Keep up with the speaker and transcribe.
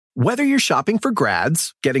Whether you're shopping for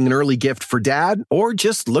grads, getting an early gift for dad, or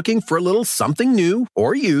just looking for a little something new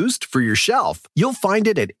or used for your shelf, you'll find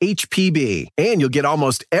it at HPB. And you'll get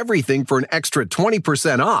almost everything for an extra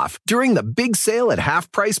 20% off during the big sale at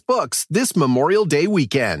Half Price Books this Memorial Day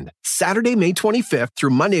weekend. Saturday, May 25th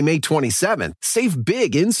through Monday, May 27th. Save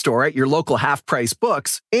big in-store at your local Half Price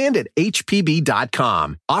Books and at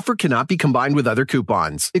hpb.com. Offer cannot be combined with other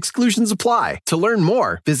coupons. Exclusions apply. To learn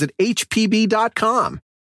more, visit hpb.com.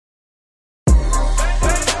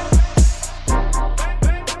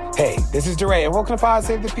 Hey, this is DeRay, and welcome to Pod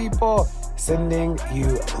Save the People, sending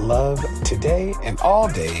you love today and all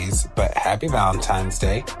days, but happy Valentine's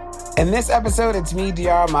Day. In this episode, it's me,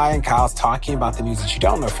 DR, Maya, and Kyle's talking about the news that you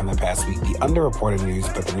don't know from the past week, the underreported news,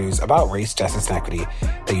 but the news about race, justice, and equity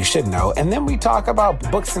that you should know. And then we talk about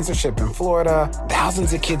book censorship in Florida,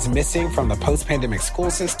 thousands of kids missing from the post-pandemic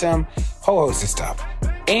school system, whole host of stuff.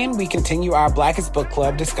 And we continue our Blackest Book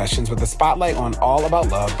Club discussions with a spotlight on All About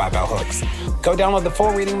Love by Bell Hooks. Go download the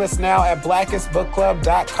full reading list now at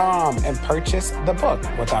blackestbookclub.com and purchase the book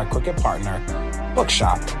with our crooked partner,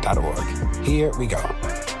 bookshop.org. Here we go.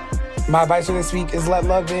 My advice for this week is let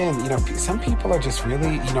love in. You know, some people are just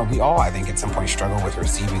really, we all, I think, at some point struggle with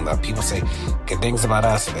receiving love. People say good things about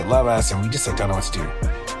us, or they love us, and we just don't know what to do.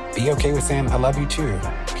 Be okay with saying, I love you too.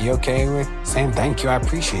 Be okay with saying, thank you, I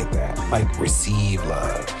appreciate that. Like, receive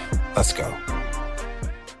love. Let's go.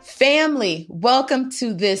 Family, welcome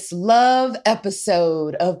to this love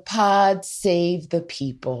episode of Pod Save the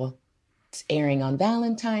People. It's airing on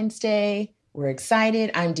Valentine's Day. We're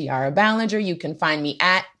excited. I'm De'Ara Ballinger. You can find me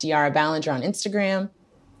at De'Ara Ballinger on Instagram.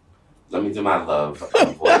 Let me do my love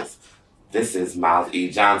voice. This is Miles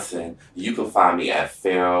E. Johnson. You can find me at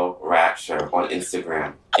Feral Rapture on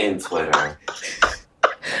Instagram and Twitter.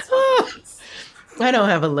 I don't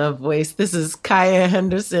have a love voice. This is Kaya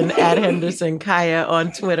Henderson at Henderson Kaya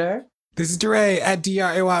on Twitter. This is DeRay at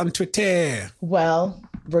DRAY on Twitter. Well,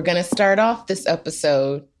 we're going to start off this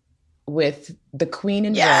episode with the Queen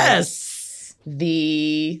and Yes,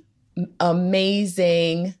 the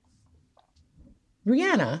amazing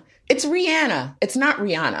Rihanna. It's Rihanna. It's not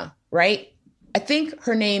Rihanna, right? I think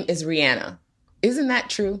her name is Rihanna. Isn't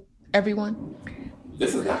that true, everyone?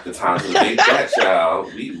 This is not the time to make that,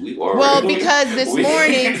 child. We already. Well, because this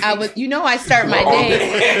morning I start my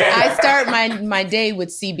day. I start my day with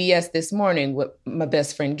CBS this morning with my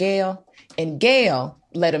best friend Gail, and Gail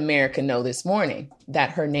let America know this morning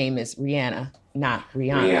that her name is Rihanna, not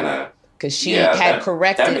Rihanna, because she had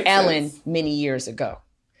corrected Ellen many years ago.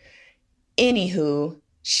 Anywho,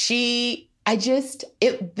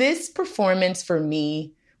 this performance for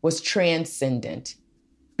me was transcendent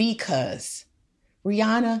because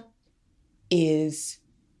Rihanna is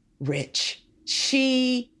rich.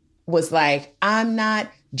 She was like, I'm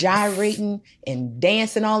not gyrating and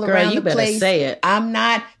dancing all around the place. Girl, you better say it. I'm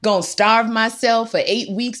not going to starve myself for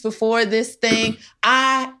 8 weeks before this thing.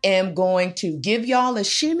 I am going to give y'all a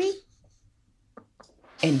shimmy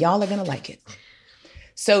and y'all are going to like it.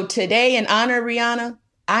 So today, in honor of Rihanna,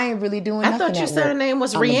 I ain't really doing nothing. I thought you said her name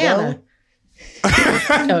was Rihanna.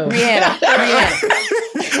 Rihanna.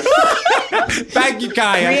 Thank you,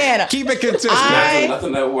 Kaya. Rihanna. Keep it consistent. I'm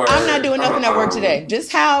not doing nothing at work today.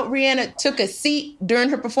 Just how Rihanna took a seat during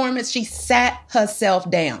her performance, she sat herself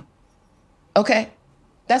down. Okay?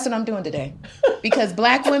 That's what I'm doing today. Because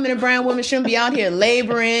black women and brown women shouldn't be out here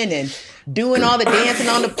laboring and doing all the dancing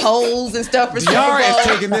on the poles and stuff for Super Bowl. Yara is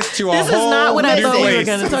taking this to a whole This is not what I thought we were place.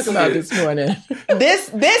 going to talk about this morning.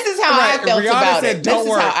 This is how I felt Rihanna about said, it. "Don't This is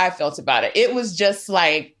worry." how I felt about it. It was just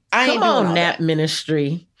like, I ain't Come doing on, all Nap that.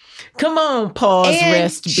 Ministry. Come on, pause, And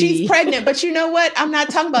rest, she's be. pregnant, but you know what? I'm not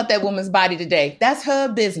talking about that woman's body today. That's her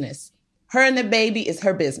business. Her and the baby is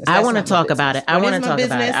her business. I That's want to not my talk about business. it. I What want is to my talk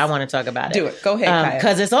about it. business? I want to talk about it. Do it. Go ahead, Kaya.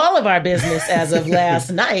 Because it's all of our business as of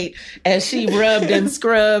last night, as she rubbed and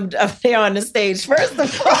scrubbed up there on the stage. First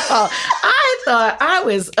of all, I thought I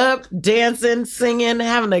was up dancing, singing,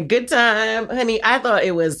 having a good time. Honey, I thought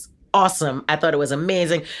it was awesome. I thought it was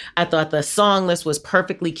amazing. I thought the song list was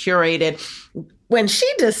perfectly curated. When she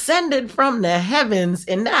descended from the heavens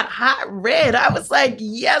in that hot red, I was like,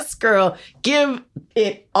 yes, girl, give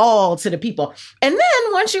it all to the people. And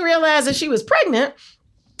then once you realized that she was pregnant,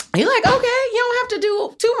 you're like, okay, you don't have to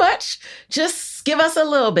do too much. Just give us a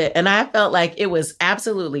little bit. And I felt like it was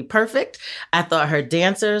absolutely perfect. I thought her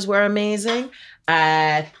dancers were amazing.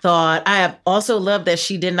 I have also loved that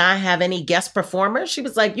she did not have any guest performers. She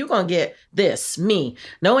was like, you're going to get this, me.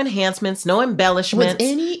 No enhancements, no embellishments.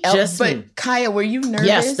 Was any else? just But me. Kaya, were you nervous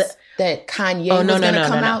Yes, that Kanye was going to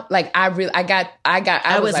come out? Like, I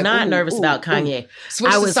was like, not nervous about Kanye.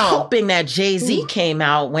 Switch I the was song. hoping that Jay-Z came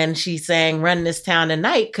out when she sang Run This Town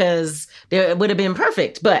Tonight, because it would have been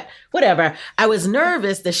perfect. But whatever. I was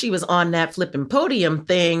nervous that she was on that flipping podium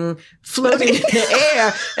thing floating in the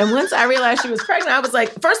air. And once I realized she was pregnant, I was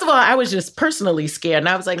like, first of all, I was just personally scared. And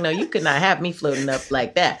I was like, no, you could not have me floating up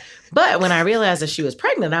like that. But when I realized that she was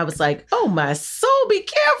pregnant, I was like, oh, my soul, be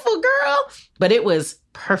careful, girl. But it was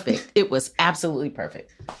perfect. It was absolutely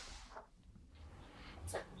perfect.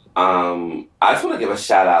 I just want to give a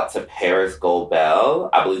shout out to Paris Goebel.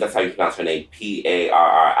 I believe that's how you pronounce her name. Parris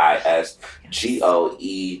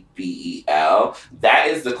Goebel. That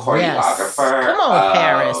is the choreographer. Come on,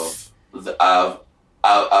 Paris.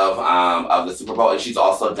 Of the Super Bowl, and she's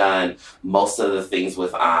also done most of the things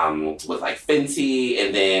with like Fenty,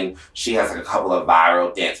 and then she has like a couple of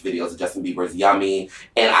viral dance videos of Justin Bieber's Yummy.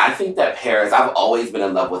 And I think that Paris, I've always been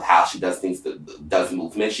in love with how she does things, does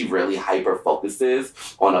movement. She really hyper focuses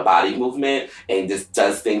on a body movement and just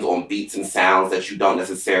does things on beats and sounds that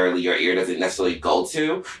your ear doesn't necessarily go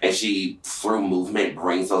to, and she through movement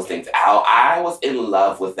brings those things out. I was in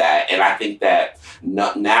love with that, and I think that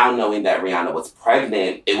now knowing that Rihanna was pregnant,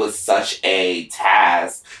 it was such a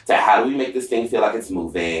task to how do we make this thing feel like it's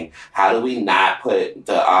moving? How do we not put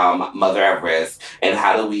the mother at risk? And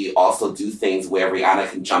how do we also do things where Rihanna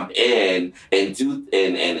can jump in and do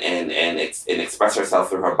and express herself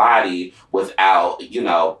through her body without,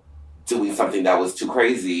 doing something that was too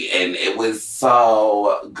crazy? And it was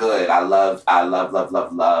so good. I love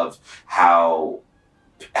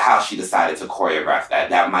how she decided to choreograph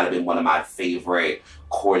that. That might have been one of my favorite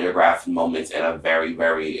choreographed moments in a very,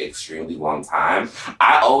 very extremely long time.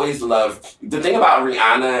 I always love, the thing about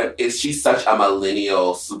Rihanna is she's such a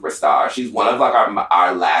millennial superstar. She's one of like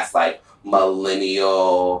our last like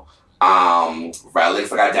millennial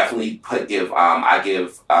relics. Like I definitely give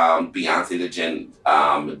Beyonce the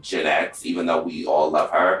Gen X, even though we all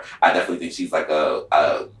love her. I definitely think she's like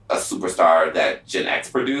a superstar that Gen X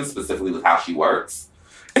produced, specifically with how she works.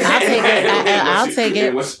 I'll take it. I'll take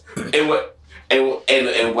it. And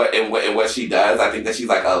what she does, I think that she's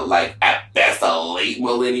like at best a late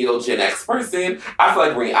millennial Gen X person. I feel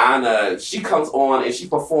like Rihanna, she comes on and she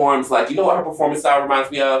performs like, you know what her performance style reminds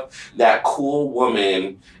me of? That cool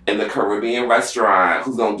woman in the Caribbean restaurant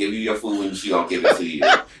who's gonna give you your food and she gonna give it to you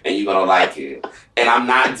and you're gonna like it. And I'm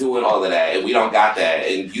not doing all of that, and we don't got that.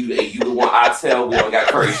 And you the one I tell we don't got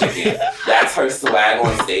curry chicken. That's her swag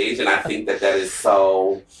on stage, and I think that is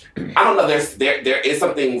so. I don't know. There is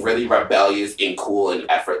something really rebellious and cool and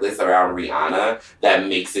effortless around Rihanna that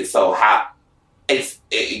makes it so hot.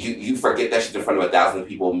 You forget that she's in front of 1,000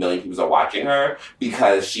 people, 1 million people are watching her,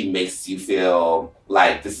 because she makes you feel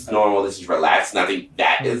like this is normal, this is relaxed. And I think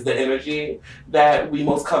that is the energy that we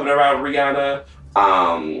most covet around Rihanna.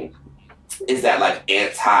 Is that like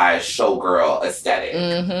anti-showgirl aesthetic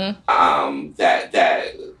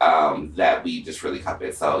that we just really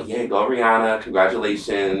covet. So yeah, go Rihanna!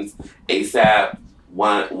 Congratulations, ASAP.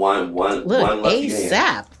 One lucky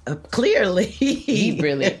ASAP. Clearly, he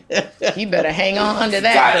better hang on to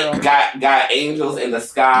that. Got angels in the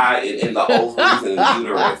sky, in the ovaries, and the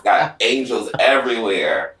uterus. Got angels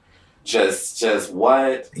everywhere. Just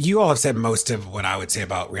what? You all have said most of what I would say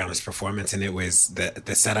about Rihanna's performance, and it was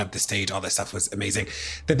the setup, the stage, all that stuff was amazing.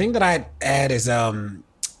 The thing that I'd add is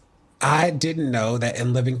I didn't know that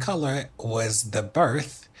In Living Color was the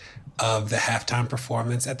birth of the halftime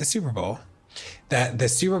performance at the Super Bowl. That the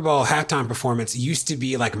Super Bowl halftime performance used to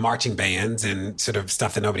be like marching bands and sort of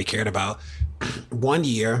stuff that nobody cared about. One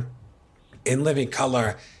year, In Living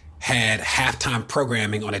Color had halftime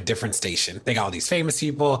programming on a different station. They got all these famous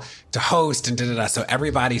people to host and da-da-da. So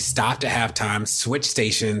everybody stopped at halftime, switched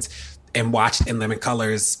stations, and watched In Living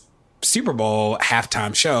Color's Super Bowl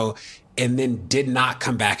halftime show, and then did not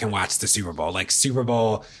come back and watch the Super Bowl. Like, Super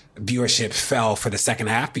Bowl viewership fell for the second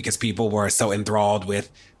half because people were so enthralled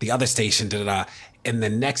with the other station, da-da-da. And the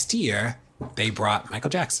next year, they brought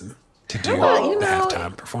Michael Jackson to do the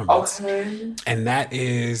halftime performance. Okay. And that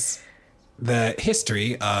is the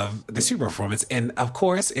history of the Super Bowl performance. And of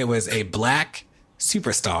course, it was a Black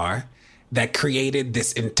superstar that created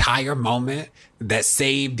this entire moment that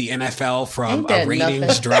saved the NFL from a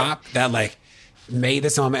ratings drop that like made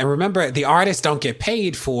this moment. And remember, the artists don't get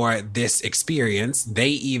paid for this experience. They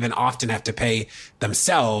even often have to pay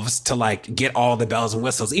themselves to like get all the bells and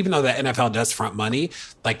whistles, even though the NFL does front money,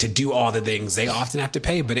 like to do all the things they often have to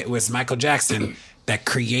pay. But it was Michael Jackson that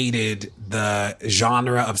created the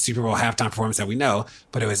genre of Super Bowl halftime performance that we know,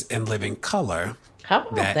 but it was In Living Color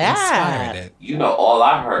that inspired it. You know, all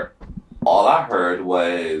I heard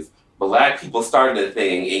was Black people started a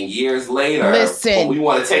thing, and years later, Listen. when we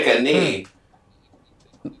want to take a knee,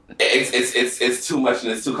 it's too much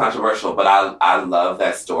and it's too controversial. But I love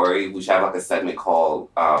that story. We should have like a segment called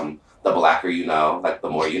 "The Blacker You Know," like the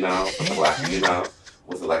more you know, the blacker you know.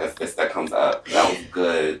 Was it like a fist that comes up? That was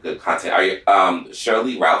good content. Are you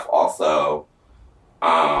Shirley Ralph also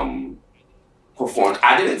performed?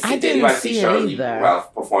 I didn't see. Did anybody see Shirley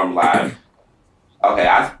Ralph perform live? Okay,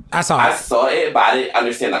 I saw it, but I didn't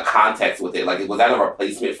understand the context with it. Like, was that a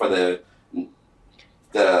replacement for the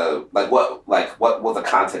what was the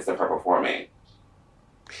context of her performing?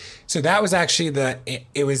 So that was actually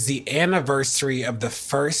it was the anniversary of the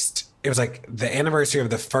first. It was like the anniversary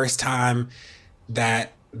of the first time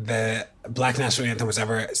that the Black National Anthem was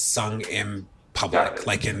ever sung in public,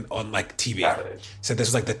 like on TV. So this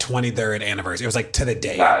was like the 23rd anniversary. It was like to the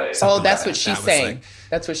day. Oh, that's what she sang. Like,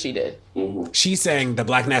 that's what she did. Mm-hmm. She sang the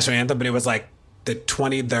Black National Anthem, but it was like the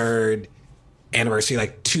 23rd anniversary,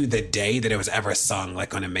 like to the day that it was ever sung,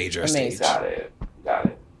 like on a major stage. Got it.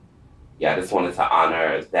 Yeah, I just wanted to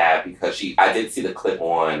honor that because I did see the clip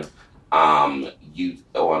on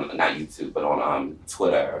not YouTube, but on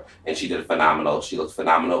Twitter, and she did phenomenal. She looked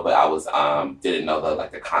phenomenal, but I was didn't know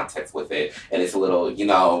the context with it, and it's a little,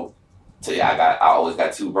 I always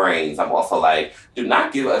got two brains. I'm also like, do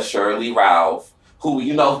not give a Shirley Ralph, who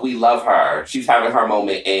we love her. She's having her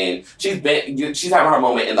moment she's having her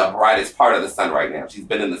moment in the brightest part of the sun right now. She's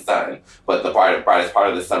been in the sun, but the brightest part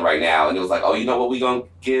of the sun right now, and it was like, oh, you know what we gonna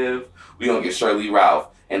give? We gonna give Shirley Ralph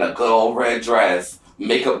in a good old red dress.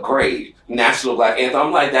 Makeup great, national Black Anthem.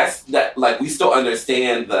 I'm like, that. Like, we still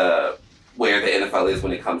understand where the NFL is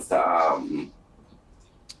when it comes to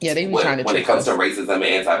they be trying to when it comes to racism and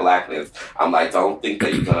anti-Blackness. I'm like, don't think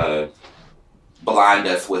that you're gonna blind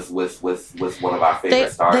us with one of our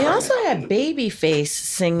favorite stars. They also had Babyface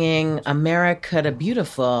singing "America the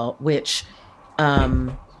Beautiful," which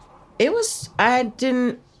it was. I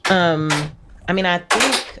didn't.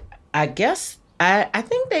 I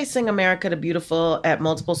think they sing "America the Beautiful" at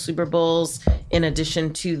multiple Super Bowls in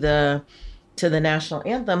addition to the national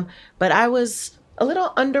anthem. But I was a little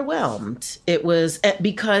underwhelmed. It was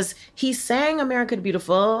because he sang "America the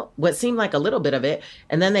Beautiful," what seemed like a little bit of it,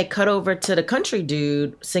 and then they cut over to the country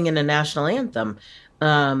dude singing the national anthem.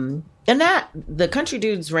 And that the country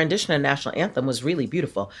dude's rendition of the national anthem was really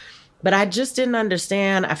beautiful. But I just didn't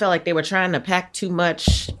understand. I felt like they were trying to pack too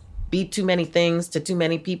much, be too many things to too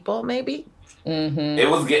many people, maybe. Mm-hmm. It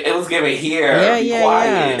was giving here. Be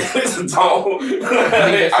quiet. Yeah. Don't.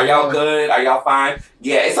 Are y'all good? Are y'all fine?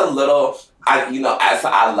 Yeah, it's a little. I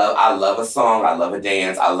love a song. I love a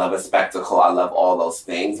dance. I love a spectacle. I love all those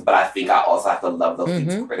things. But I think I also have to love those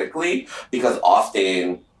things critically, because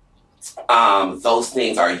often those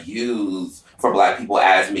things are used for Black people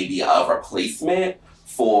as maybe a replacement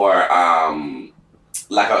for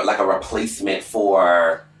like a replacement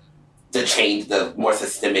for the more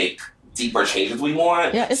systemic, deeper changes we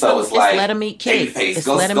want. Yeah, it's like, let them eat cake.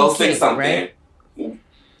 Go sing something. Right?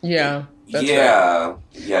 Yeah. That's right.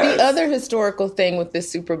 The other historical thing with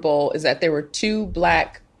this Super Bowl is that there were two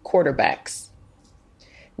Black quarterbacks.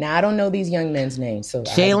 Now, I don't know these young men's names. So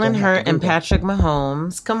Jalen Hurts and Patrick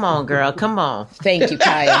Mahomes. Come on, girl. Come on. Thank you,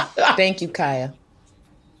 Kaya.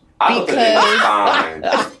 Because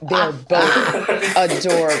they're both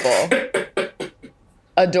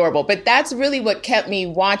adorable. But that's really what kept me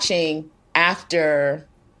watching after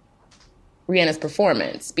Rihanna's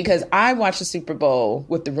performance, because I watched the Super Bowl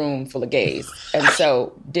with the room full of gays, and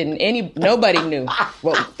so nobody knew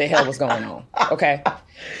what the hell was going on. Okay.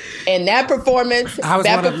 And that performance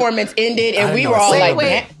ended, and we were all now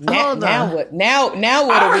what? Now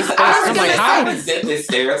what are we supposed to do? How is it this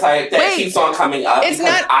stereotype that keeps on coming up? It's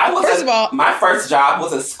not. First of all, my first job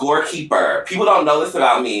was a scorekeeper. People don't know this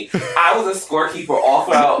about me. I was a scorekeeper all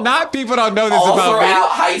throughout. Not people don't know this about me. All throughout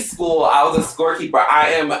high school, I was a scorekeeper.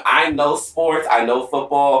 I know sports. I know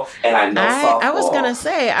football, and I know softball. I was gonna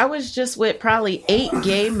say I was just with probably 8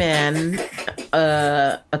 gay men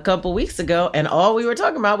a couple weeks ago, and all we were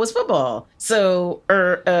talking about was football. So,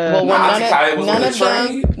 none of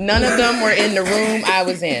them were in the room I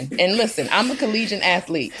was in. And listen, I'm a collegiate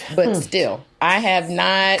athlete, but still, I have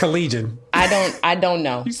not collegiate. I don't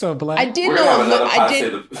know. You so Black. I did know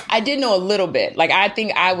a little bit. Like, I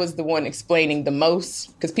think I was the one explaining the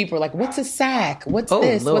most, because people were like, "What's a sack? What's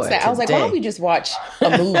this? Lord, what's that?" I was like, "Why don't we just watch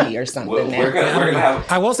a movie or something?" We're gonna have.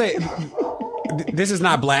 I will say, this is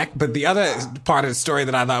not Black, but the other part of the story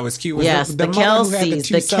that I thought was cute was the Kelseys.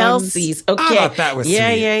 The Kelseys. Okay. I thought that was sweet.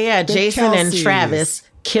 Yeah. Jason and Travis.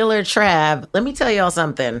 Killer Trav. Let me tell y'all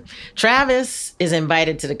something. Travis is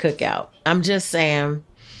invited to the cookout. I'm just saying.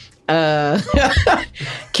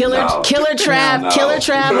 Killer Trap likes chocolate.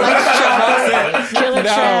 Killer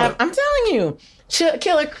Trap. I'm telling you.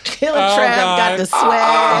 Killer Trap got the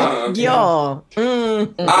swag, y'all.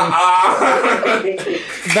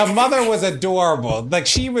 The mother was adorable. Like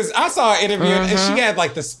I saw an interview and she had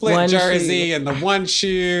like the split One jersey shoe. and the one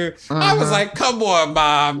shoe. I was like, come on,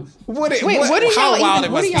 Mom. How wild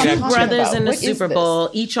it must be. Two Brothers in the What is Super this? Bowl,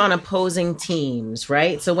 each on opposing teams,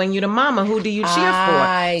 right? So when you're the mama, who do you cheer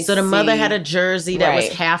I for? So the mother see. had a jersey that was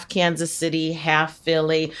Right. half Kansas City, half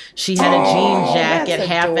Philly. She had a jean jacket, that's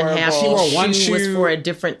half and half. adorable. She wore one Shoe was shoe. for a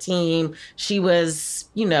different team. She was,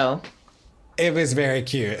 It was very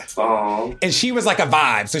cute. Song. And she was like a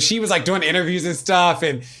vibe. So she was like doing interviews and stuff.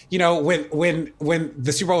 And, when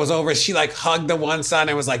the Super Bowl was over, she like hugged the one son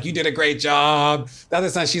and was like, you did a great job. The other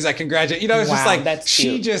son, she's like, congratulations. It's just Wow, like, that's she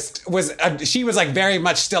cute. just was, she was like very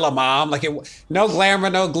much still a mom. Like no glamour,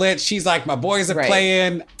 no glitz. She's like, my boys are Right.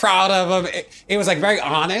 playing, proud of them. It was like very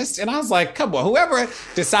honest. And I was like, come on, whoever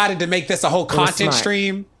decided to make this a whole content smart.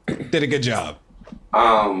 stream did a good job.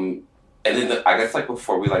 And then I guess like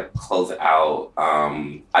before we like close it out,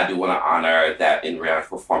 I do want to honor that in Rihanna's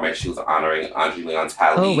performance, she was honoring Andre Leon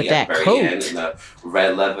Talley with at that the very coat. end in the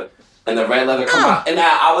red leather. And the red leather come out. And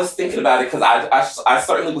I was thinking about it because I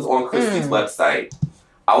certainly was on Christie's website.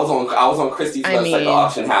 I was on Christie's website, the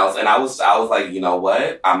auction house, and I was like, you know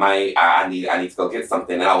what? I need to go get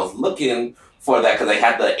something. And I was looking for that because they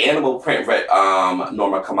had the animal print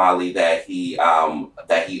Norma Kamali that he owned,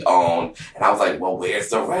 and I was like, well, where's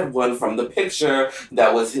the red one from the picture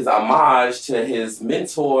that was his homage to his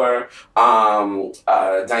mentor,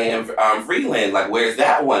 Diane Freeland? Like, where's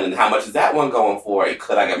that one, and how much is that one going for? And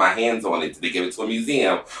could I get my hands on it? Did they give it to a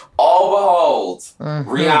museum? All behold,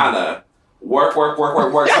 Rihanna. Work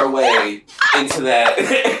her way into that,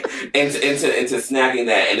 into snagging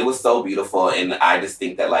that, and it was so beautiful. And I just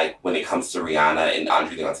think that like when it comes to Rihanna and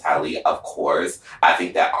Andre Leon Talley, of course, I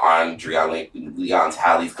think that Andre Leon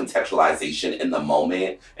Talley's contextualization in the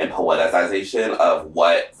moment and poeticization of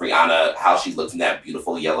what Rihanna, how she looked in that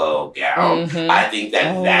beautiful yellow gown, I think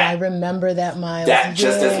that I remember that, Miles. that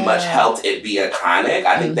just as much Yeah. helped it be iconic.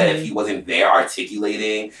 I think that if he wasn't there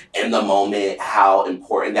articulating in the moment how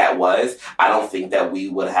important that was, I don't think that we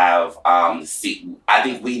would have I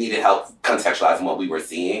think we needed help contextualizing what we were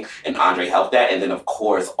seeing, and Andre helped that. And then, of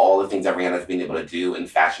course, all the things that Rihanna's been able to do in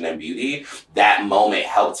fashion and beauty, that moment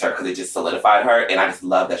helped her because it just solidified her. And I just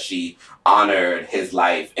love that she honored his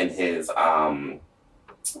life and his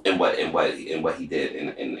in what he did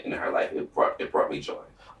in her life. It brought me joy.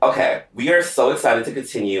 Okay, we are so excited to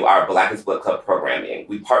continue our Blackest Book Club programming.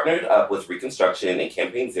 We partnered up with Reconstruction and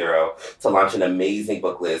Campaign Zero to launch an amazing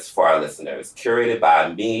book list for our listeners, curated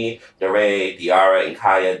by me, DeRay, Diara, and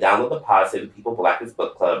Kaya. Download the Positive People Blackest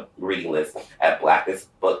Book Club reading list at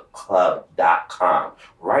blackestbookclub.com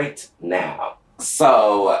right now.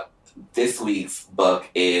 So, this week's book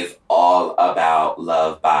is all about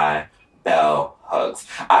love by Bell Hooks.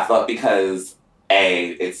 I thought because,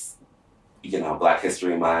 it's Black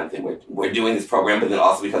History Month, and we're doing this program, but then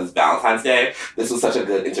also because it's Valentine's Day, this was such a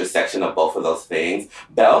good intersection of both of those things.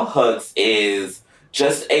 Bell Hooks is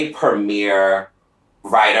just a premier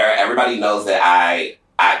writer. Everybody knows that I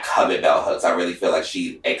covet Bell Hooks. I really feel like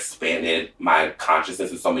she expanded my consciousness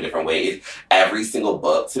in so many different ways. Every single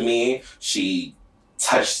book to me, she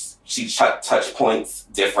touch points,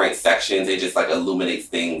 different sections. It just like illuminates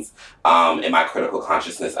things in my critical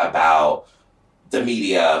consciousness about the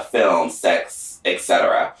media, film, sex,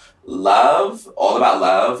 etc. Love, All About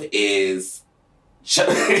Love is,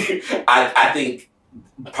 I think,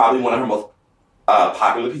 probably one of her most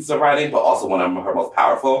popular pieces of writing, but also one of her most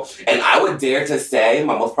powerful. And I would dare to say,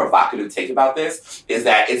 my most provocative take about this is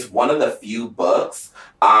that it's one of the few books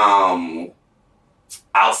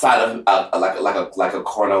outside of like a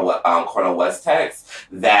Cornel West text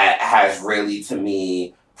that has really, to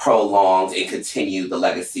me, prolonged and continued the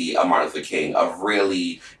legacy of Martin Luther King, of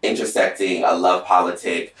really intersecting a love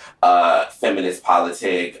politic, feminist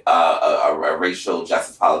politic, a racial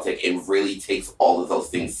justice politic, and really takes all of those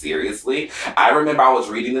things seriously. I remember I was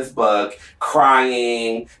reading this book,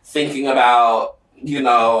 crying, thinking about, you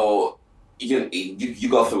go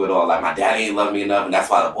through it all. Like, my daddy ain't love me enough, and that's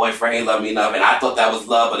why the boyfriend ain't love me enough, and I thought that was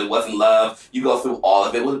love, but it wasn't love. You go through all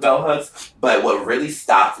of it with Bell Hooks. But what really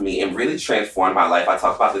stopped me and really transformed my life, I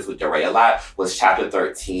talk about this with DeRay a lot, was chapter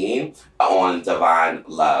 13 on divine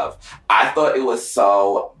love. I thought it was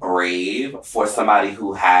so brave for somebody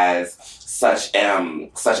who has such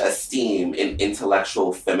esteem in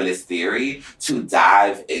intellectual feminist theory to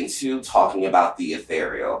dive into talking about the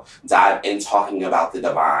ethereal, dive in talking about the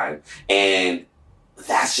divine, and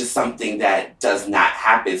that's just something that does not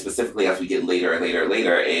happen, specifically as we get later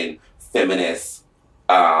in feminist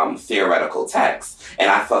theoretical texts.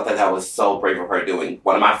 And I thought that was so brave of her doing.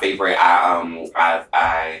 One of my favorite,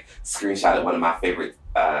 I screenshotted one of my favorite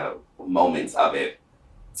moments of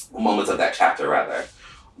that chapter, rather.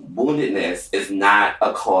 Woundedness is not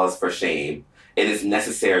a cause for shame. It is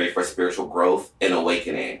necessary for spiritual growth and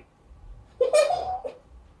awakening.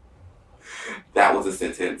 That was a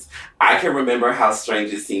sentence. I can remember how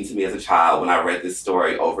strange it seemed to me as a child when I read this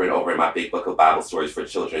story over and over in my big book of Bible stories for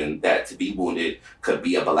children, that to be wounded could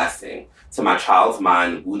be a blessing. To my child's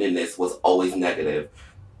mind, woundedness was always negative.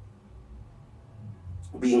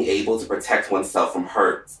 Being able to protect oneself from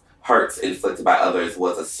hurts inflicted by others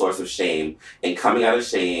was a source of shame. In Coming Out of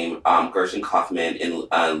Shame, Gershon Kaufman and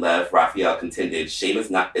Lev Raphael contended, shame is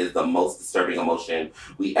the most disturbing emotion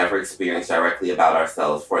we ever experience directly about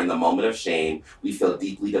ourselves. For in the moment of shame, we feel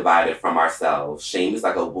deeply divided from ourselves. Shame is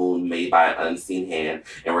like a wound made by an unseen hand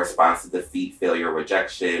in response to defeat, failure,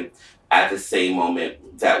 rejection. At the same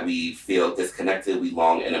moment that we feel disconnected, we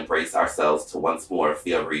long and embrace ourselves to once more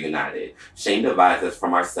feel reunited. Shame divides us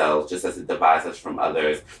from ourselves just as it divides us from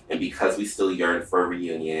others. And because we still yearn for a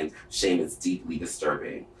reunion, shame is deeply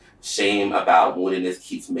disturbing. Shame about woundedness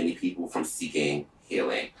keeps many people from seeking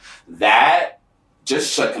healing. That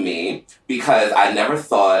just shook me, because I never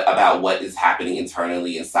thought about what is happening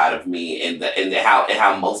internally inside of me, and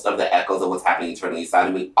how most of the echoes of what's happening internally inside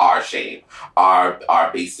of me are shame, are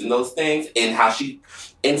based in those things, and how she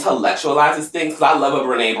intellectualizes things. Because I love a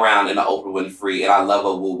Brene Brown and a Oprah Winfrey, and I love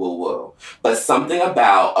a woo woo woo, but something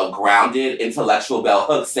about a grounded intellectual bell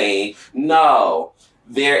hook saying, no,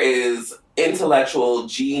 there is intellectual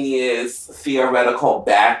genius, theoretical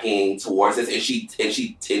backing towards this,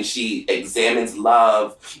 and she examines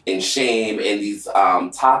love and shame and these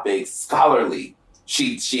topics scholarly.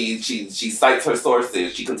 She cites her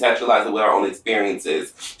sources. She contextualizes it with her own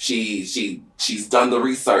experiences. She's done the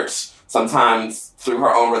research, sometimes through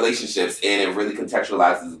her own relationships, and it really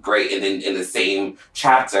contextualizes great. And then in the same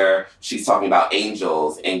chapter, she's talking about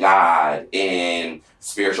angels and God and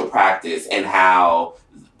spiritual practice, and how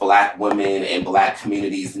Black women and Black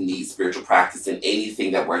communities need spiritual practice, and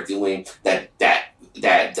anything that we're doing that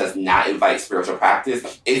does not invite spiritual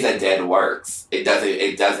practice is a dead works.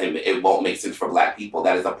 It won't make sense for Black people.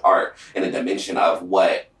 That is a part and a dimension of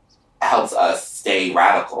what helps us stay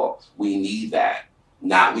radical. We need that.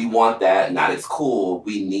 Not we want that, not it's cool.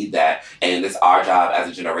 We need that. And it's our job as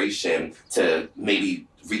a generation to maybe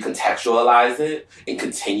recontextualize it and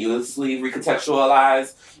continuously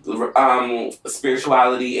recontextualize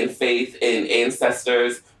spirituality and faith and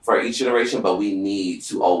ancestors for each generation, but we need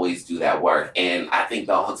to always do that work. And I think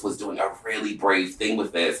Bell Hooks was doing a really brave thing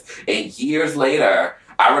with this. And years later,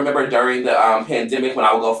 I remember during the pandemic when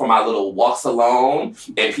I would go for my little walks alone,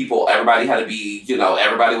 and everybody had to be,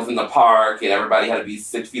 everybody was in the park and everybody had to be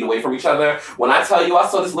 6 feet away from each other. When I tell you I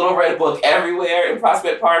saw this little red book everywhere in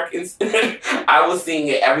Prospect Park, I was seeing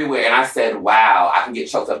it everywhere, and I said, wow, I can get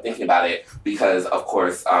choked up thinking about it, because of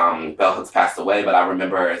course Bell Hooks passed away, but I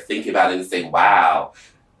remember thinking about it and saying, wow,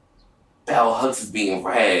 Bell Hooks is being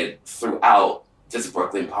read throughout just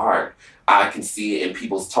Brooklyn Park. I can see it in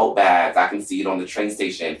people's tote bags. I can see it on the train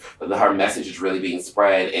station. Her message is really being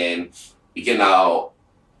spread. And,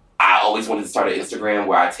 I always wanted to start an Instagram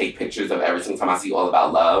where I take pictures of every single time I see All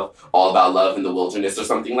About Love in the Wilderness or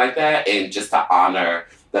something like that. And just to honor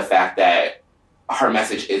the fact that her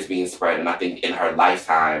message is being spread. And I think in her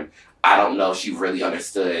lifetime, I don't know if she really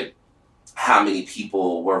understood how many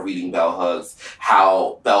people were reading Bell Hooks,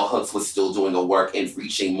 how Bell Hooks was still doing the work and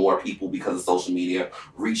reaching more people because of social media,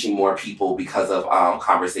 reaching more people because of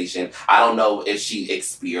conversation. I don't know if she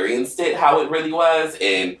experienced it, how it really was.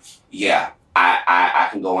 And yeah, I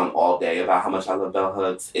can go on all day about how much I love Bell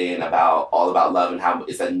Hooks and about All About Love and how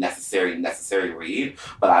it's a necessary read,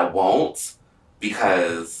 but I won't,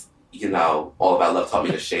 because, All About Love taught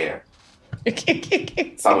me to share.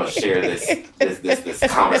 So I'm gonna share this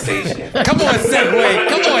conversation. Come on,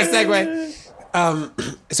 segue.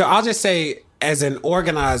 So I'll just say, as an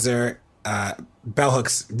organizer, Bell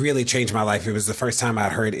Hooks really changed my life. It was the first time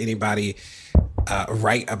I'd heard anybody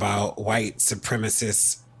write about white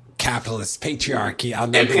supremacist capitalist patriarchy. I'll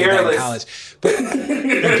never get that in college. But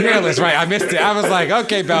imperialist, right? I missed it. I was like,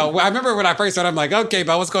 okay, Bell. I remember when I first started, I'm like, okay,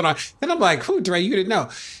 Bell, what's going on? Then I'm like, Dre, you didn't know.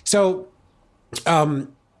 So,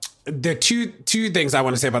 There are two things I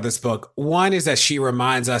want to say about this book. One is that she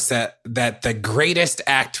reminds us that the greatest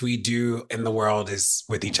act we do in the world is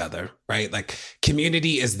with each other, right? Like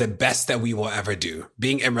community is the best that we will ever do.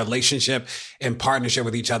 Being in relationship, in partnership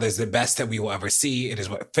with each other is the best that we will ever see. It is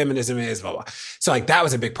what feminism is, blah, blah. So like that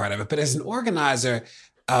was a big part of it. But as an organizer,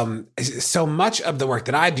 so much of the work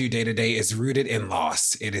that I do day to day is rooted in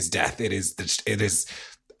loss. It is death.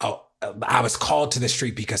 I was called to the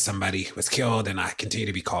street because somebody was killed, and I continue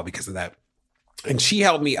to be called because of that. And she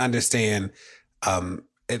helped me understand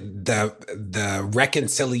the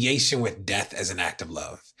reconciliation with death as an act of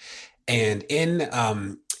love. And in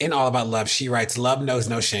All About Love, she writes, "Love knows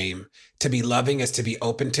no shame. To be loving is to be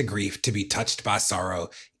open to grief, to be touched by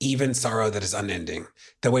sorrow, even sorrow that is unending.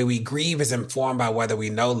 The way we grieve is informed by whether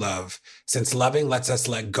we know love. Since loving lets us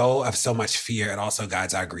let go of so much fear, it also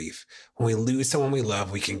guides our grief. When we lose someone we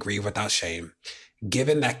love, we can grieve without shame.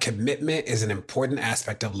 Given that commitment is an important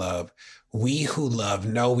aspect of love, we who love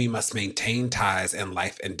know we must maintain ties in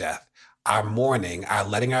life and death. Our mourning, our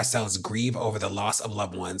letting ourselves grieve over the loss of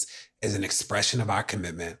loved ones is an expression of our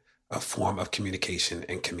commitment, a form of communication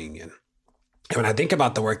and communion." And when I think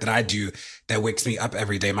about the work that I do that wakes me up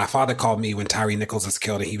every day, my father called me when Tyree Nichols was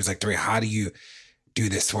killed, and he was like, "Dre, how do you do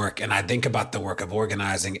this work?" And I think about the work of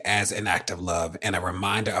organizing as an act of love and a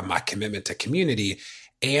reminder of my commitment to community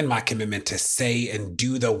and my commitment to say and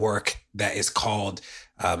do the work that is called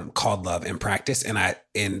love in practice. And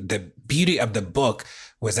the beauty of the book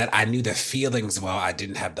was that I knew the feelings well. I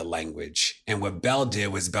didn't have the language. And what Belle did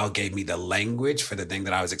was Belle gave me the language for the thing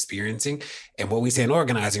that I was experiencing. And what we say in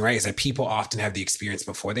organizing, right, is that people often have the experience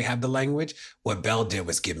before they have the language. What Belle did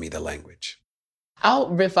was give me the language. I'll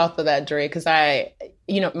riff off of that, Dre, because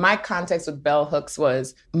my context with Bell Hooks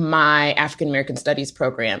was my African-American Studies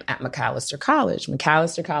program at Macalester College.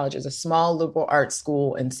 Macalester College is a small liberal arts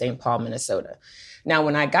school in St. Paul, Minnesota. Now,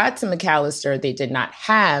 when I got to Macalester, they did not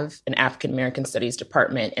have an African-American Studies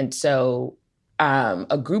department. And so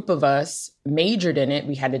a group of us majored in it.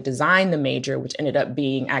 We had to design the major, which ended up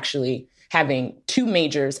being actually having two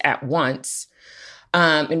majors at once.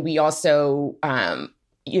 And we also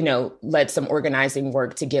led some organizing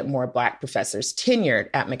work to get more Black professors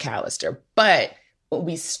tenured at Macalester. But when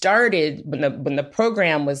we started, when the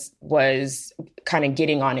program was kind of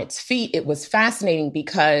getting on its feet, it was fascinating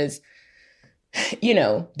because,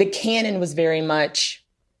 the canon was very much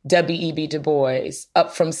W.E.B. Du Bois,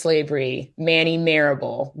 Up From Slavery, Manny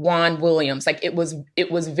Marable, Juan Williams. Like it was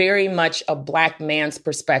very much a Black man's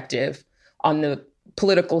perspective on the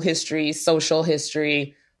political history, social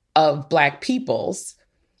history of Black peoples.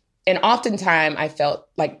 And oftentimes I felt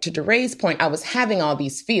like, to Dre's point, I was having all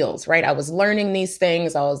these feels, right? I was learning these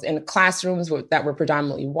things. I was in classrooms that were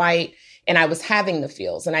predominantly white, and I was having the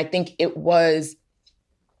feels. And I think it was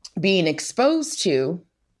being exposed to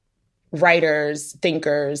writers,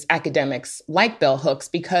 thinkers, academics like Bell Hooks,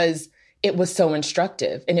 because it was so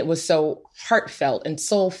instructive and it was so heartfelt and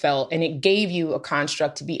soul-felt. And it gave you a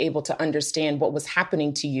construct to be able to understand what was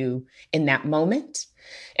happening to you in that moment.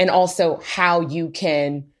 And also how you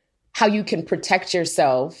can protect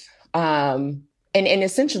yourself and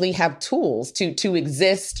essentially have tools to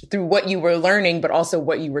exist through what you were learning, but also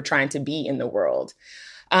what you were trying to be in the world.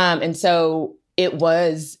 And so it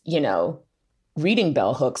was, reading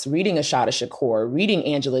Bell Hooks, reading Ashada Shakur, reading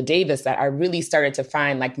Angela Davis, that I really started to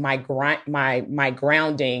find like my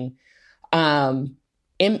grounding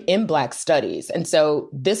in Black studies. And so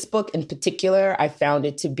this book in particular, I found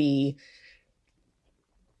it to be,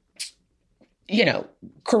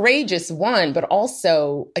 courageous, one, but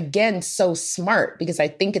also, again, so smart, because I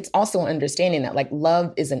think it's also understanding that like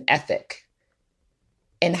love is an ethic.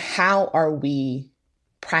 And how are we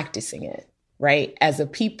practicing it, right? As a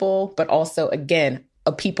people, but also, again,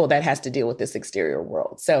 a people that has to deal with this exterior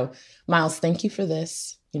world. So, Miles, thank you for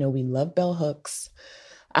this. We love Bell Hooks.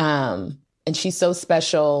 And she's so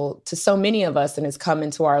special to so many of us and has come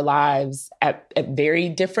into our lives at very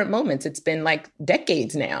different moments. It's been like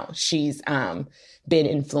decades now. She's been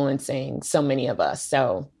influencing so many of us.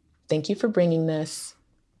 So thank you for bringing this.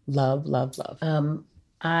 Love, love, love.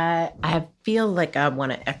 I feel like I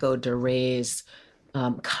want to echo Dre's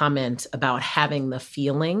comment about having the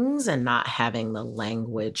feelings and not having the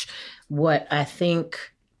language. What I think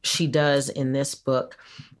she does in this book,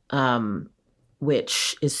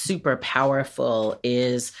 which is super powerful,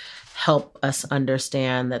 is help us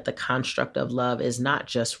understand that the construct of love is not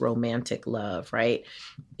just romantic love, right?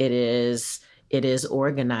 It is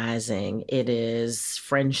organizing, it is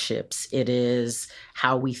friendships, it is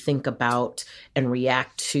how we think about and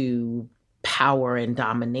react to power and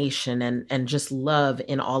domination and just love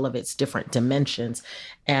in all of its different dimensions.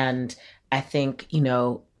 And I think,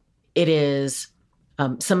 it is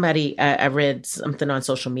somebody, I read something on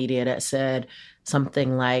social media that said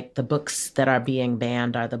something like the books that are being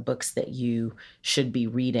banned are the books that you should be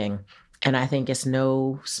reading. And I think it's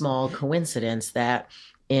no small coincidence that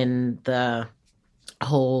in the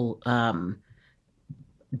whole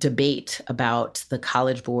debate about the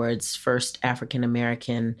College Board's first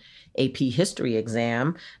African-American AP history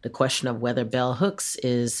exam, the question of whether Bell Hooks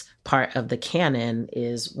is part of the canon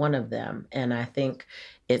is one of them. And I think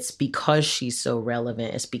it's because she's so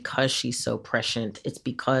relevant. It's because she's so prescient. It's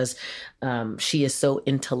because she is so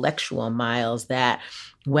intellectual, Miles, that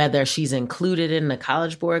whether she's included in the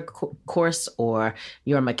College Board course or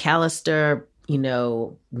your Macalester,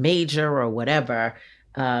 major or whatever,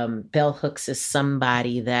 Bell Hooks is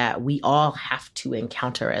somebody that we all have to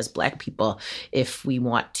encounter as Black people if we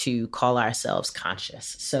want to call ourselves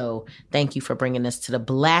conscious. So thank you for bringing us to the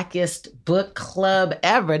Blackest Book Club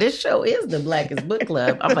ever. This show is the Blackest Book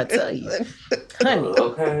Club. I'm going to tell you. Honey.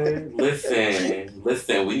 Okay,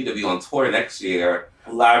 listen. We need to be on tour next year.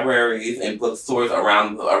 Libraries and bookstores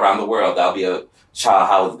around the world. That'll be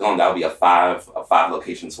that'll be a five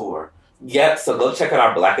location tour. Yep, so go check out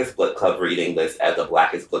our Blackest Book Club reading list at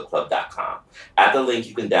theblackestbookclub.com. At the link,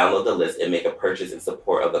 you can download the list and make a purchase in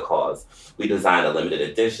support of the cause. We designed a limited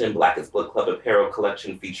edition Blackest Book Club apparel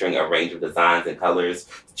collection featuring a range of designs and colors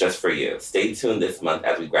just for you. Stay tuned this month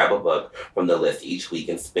as we grab a book from the list each week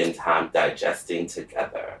and spend time digesting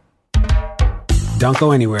together. Don't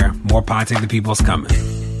go anywhere. More Pod Save the People is coming.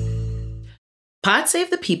 Pod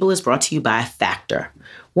Save the People is brought to you by Factor.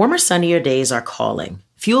 Warmer, sunnier days are calling.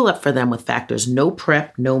 Fuel up for them with Factor's no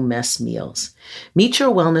prep, no mess meals. Meet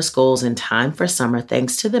your wellness goals in time for summer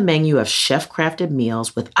thanks to the menu of chef-crafted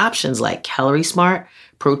meals with options like Calorie Smart,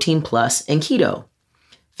 Protein Plus, and Keto.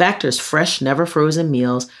 Factor's fresh, never frozen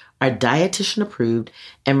meals are dietitian approved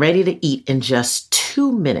and ready to eat in just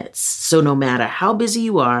 2 minutes. So no matter how busy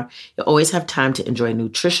you are, you'll always have time to enjoy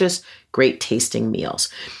nutritious, great tasting meals.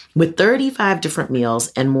 With 35 different meals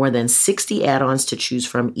and more than 60 add-ons to choose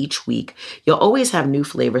from each week, you'll always have new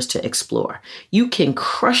flavors to explore. You can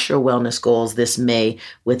crush your wellness goals this May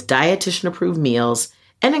with dietitian-approved meals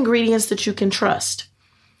and ingredients that you can trust.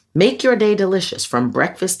 Make your day delicious from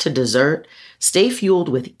breakfast to dessert. Stay fueled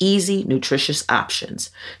with easy, nutritious options.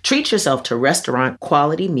 Treat yourself to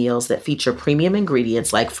restaurant-quality meals that feature premium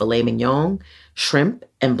ingredients like filet mignon, shrimp,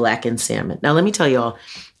 and blackened salmon. Now, let me tell y'all,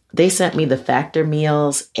 they sent me the Factor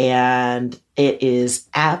meals, and it is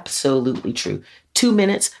absolutely true. 2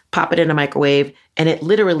 minutes, pop it in the microwave, and it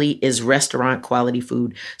literally is restaurant quality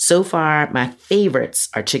food. So far, my favorites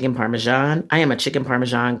are chicken parmesan. I am a chicken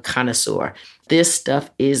parmesan connoisseur. This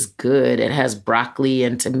stuff is good. It has broccoli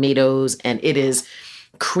and tomatoes, and it is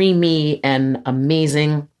creamy and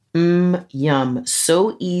amazing. Yum.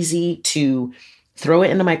 So easy to throw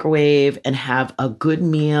it in the microwave and have a good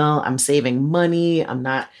meal. I'm saving money. I'm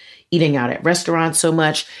not eating out at restaurants so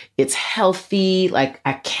much. It's healthy. Like,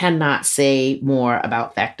 I cannot say more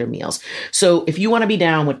about Factor meals. So if you want to be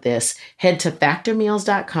down with this, head to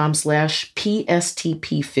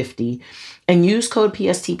factormeals.com/PSTP50 and use code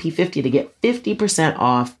PSTP50 to get 50%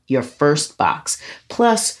 off your first box,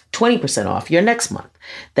 plus 20% off your next month.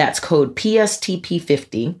 That's code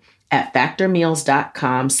PSTP50 at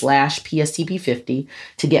factormeals.com/PSTP50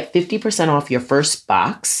 to get 50% off your first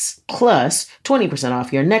box, plus 20%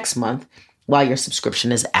 off your next month while your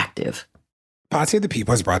subscription is active. Pod Save the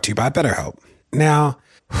People is brought to you by BetterHelp. Now,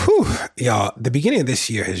 y'all, the beginning of this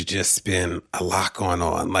year has just been a lot going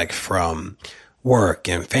on, like from work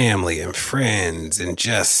and family and friends and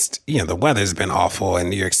just, the weather's been awful in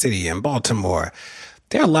New York City and Baltimore.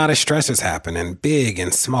 There are a lot of stressors happening, big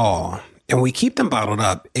and small. And when we keep them bottled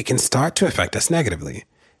up, it can start to affect us negatively.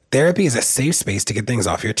 Therapy is a safe space to get things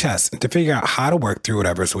off your chest and to figure out how to work through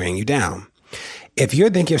whatever's weighing you down. If you're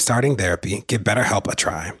thinking of starting therapy, give BetterHelp a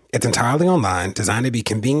try. It's entirely online, designed to be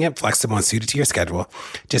convenient, flexible, and suited to your schedule.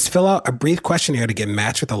 Just fill out a brief questionnaire to get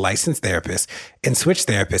matched with a licensed therapist and switch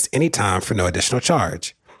therapists anytime for no additional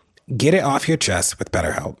charge. Get it off your chest with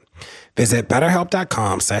BetterHelp. Visit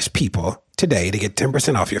BetterHelp.com/people today to get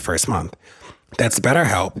 10% off your first month. That's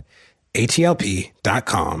BetterHelp.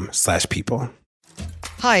 HELP.com/people.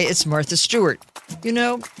 Hi, it's Martha Stewart.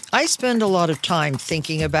 I spend a lot of time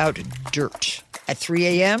thinking about dirt. At 3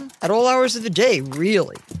 a.m., at all hours of the day,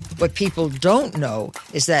 really. What people don't know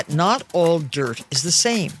is that not all dirt is the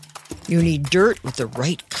same. You need dirt with the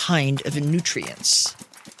right kind of nutrients.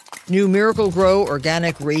 New Miracle-Gro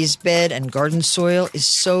organic raised bed and garden soil is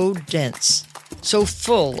so dense, so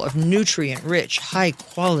full of nutrient-rich,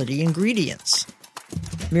 high-quality ingredients.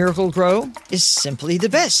 Miracle-Gro is simply the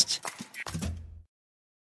best.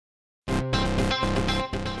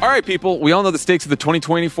 All right, people, we all know the stakes of the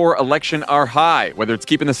 2024 election are high, whether it's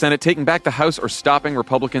keeping the Senate, taking back the House, or stopping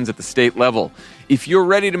Republicans at the state level. If you're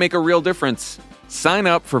ready to make a real difference, sign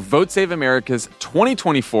up for Vote Save America's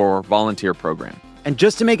 2024 volunteer program. And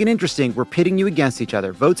just to make it interesting, we're pitting you against each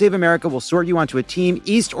other. Vote Save America will sort you onto a team,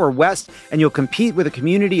 east or west, and you'll compete with a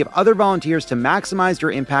community of other volunteers to maximize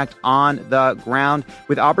your impact on the ground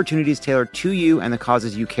with opportunities tailored to you and the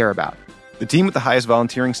causes you care about. The team with the highest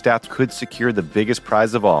volunteering stats could secure the biggest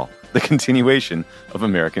prize of all, the continuation of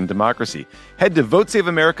American democracy. Head to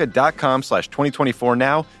votesaveamerica.com/2024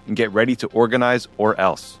 now and get ready to organize or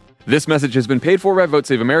else. This message has been paid for by Vote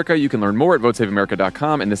Save America. You can learn more at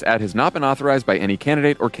votesaveamerica.com, and this ad has not been authorized by any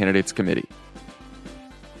candidate or candidates committee.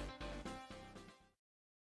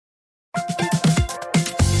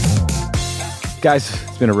 Guys,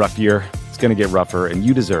 it's been a rough year. It's going to get rougher, and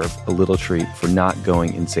you deserve a little treat for not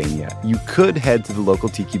going insane yet. You could head to the local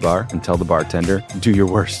tiki bar and tell the bartender, do your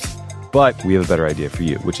worst. But we have a better idea for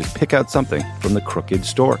you, which is pick out something from the Crooked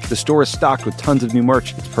store. The store is stocked with tons of new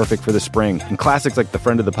merch. It's perfect for the spring. And classics like the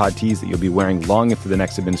Friend of the Pod tees that you'll be wearing long into the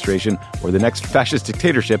next administration or the next fascist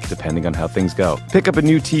dictatorship, depending on how things go. Pick up a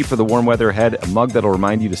new tee for the warm weather ahead, a mug that'll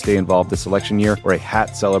remind you to stay involved this election year, or a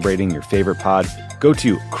hat celebrating your favorite pod. Go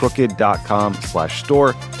to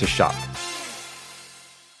crooked.com/store to shop.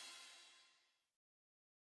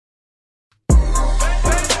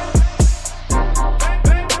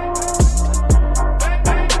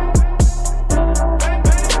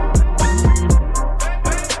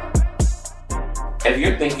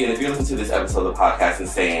 If you're listening to this episode of the podcast and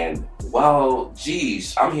saying, well,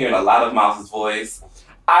 geez, I'm hearing a lot of Mouse's voice,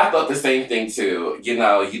 I thought the same thing too. You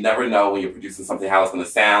know, you never know when you're producing something how it's going to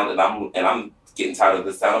sound, and I'm getting tired of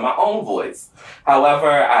the sound of my own voice. However,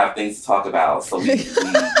 I have things to talk about. So we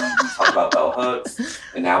talk about bell hooks,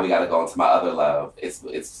 and now we got to go into my other love.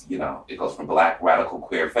 It's you know, it goes from Black radical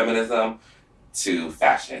queer feminism to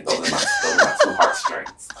fashion. Those are my two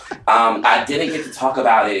heartstrings. I didn't get to talk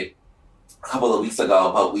about it a couple of weeks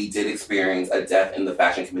ago, but we did experience a death in the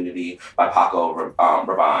fashion community by Paco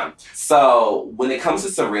Rabanne. So when it comes to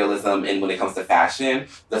surrealism and when it comes to fashion,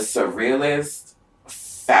 the surrealist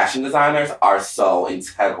fashion designers are so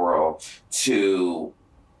integral to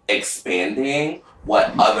expanding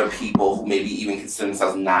what other people who maybe even consider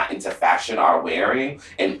themselves not into fashion are wearing,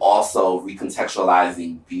 and also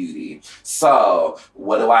recontextualizing beauty. So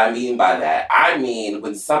what do I mean by that? I mean,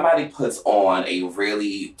 when somebody puts on a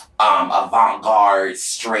really avant-garde,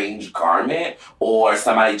 strange garment, or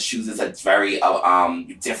somebody chooses a very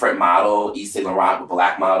different model, Yves Saint Laurent with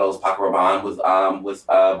black models, Paco Rabanne with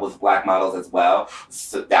black models as well.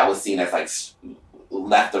 So that was seen as like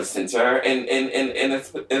left of center in a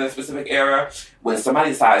specific era. When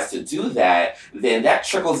somebody decides to do that, then that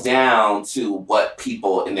trickles down to what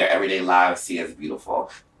people in their everyday lives see as beautiful.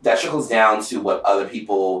 That trickles down to what other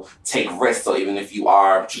people take risks. So even if you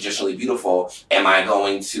are traditionally beautiful, am I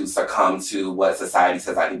going to succumb to what society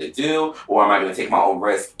says I need to do? Or am I going to take my own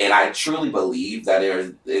risk? And I truly believe that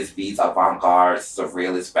there is these avant-garde,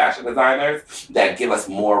 surrealist fashion designers that give us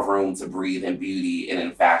more room to breathe in beauty and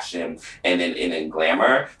in fashion and in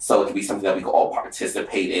glamour. So it can be something that we can all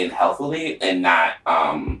participate in healthily and not,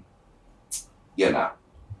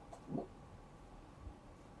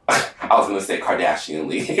 I was gonna say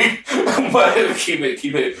Kardashianly, but keeping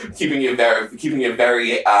it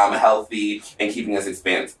very healthy and keeping us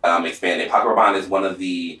expanding. Paco Rabanne is one of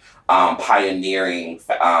the pioneering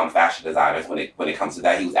fashion designers when it comes to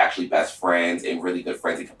that. He was actually best friends and really good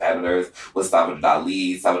friends and competitors with Salvador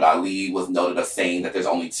Dali. Salvador Dali was noted of saying that there's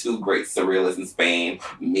only two great surrealists in Spain,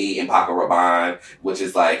 me and Paco Rabanne, which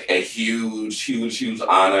is like a huge, huge, huge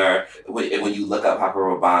honor. When you look up Paco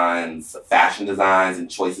Rabanne's fashion designs and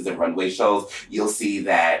choices and runway shows, you'll see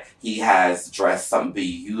that he has dressed some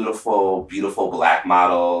beautiful, beautiful black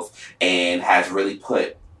models and has really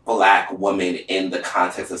put Black woman in the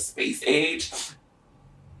context of space age.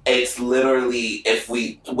 It's literally,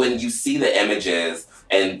 when you see the images,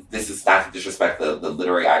 and this is not to disrespect the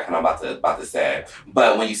literary icon I'm about to say,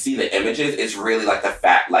 but when you see the images, it's really like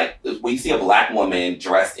when you see a Black woman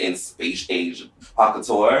dressed in space age haute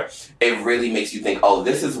couture, it really makes you think, oh,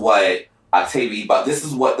 this is what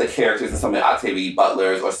the characters in some of Octavia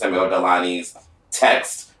Butler's or Samuel Delany's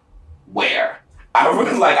text wear. I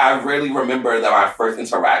really remember that my first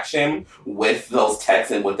interaction with those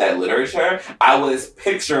texts and with that literature, I was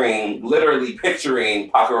literally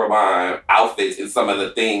picturing Paco Rabanne outfits and some of the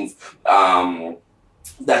things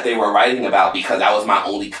that they were writing about, because that was my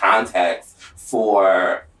only context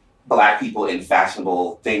for Black people in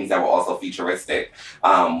fashionable things that were also futuristic,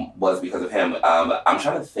 was because of him. I'm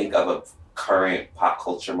trying to think of current pop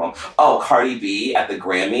culture moment. Oh, Cardi B at the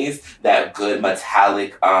Grammys, that good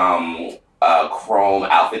metallic chrome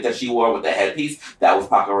outfit that she wore with the headpiece, that was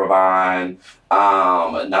Paco Rabanne.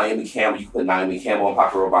 Naomi Campbell, you can put Naomi Campbell on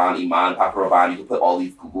Paco Rabanne, Iman Paco Rabanne, you can put all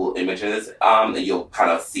these Google images, and you'll kind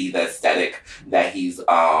of see the aesthetic that he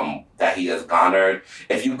has garnered.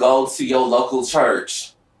 If you go to your local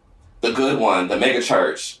church, the good one, the mega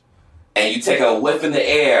church, and you take a whiff in the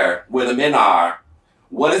air where the men are,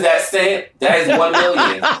 what is that scent? That is 1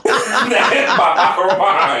 million. That is by Paco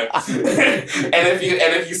Rabanne. and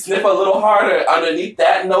if you sniff a little harder underneath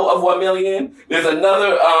that note of 1 million, there's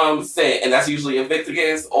another scent, and that's usually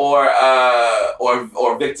Invictus or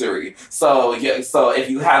Victory. So if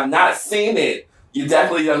you have not seen it, you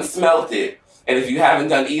definitely done smelt it. And if you haven't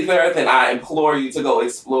done either, then I implore you to go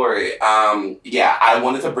explore it. I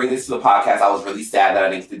wanted to bring this to the podcast. I was really sad that I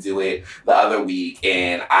didn't get to do it the other week,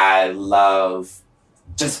 and I love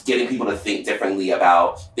just getting people to think differently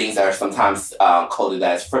about things that are sometimes coded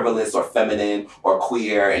as frivolous or feminine or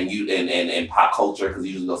queer and pop culture, because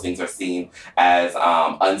usually those things are seen as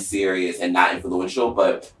unserious and not influential.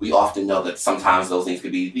 But we often know that sometimes those things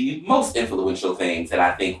could be the most influential things, and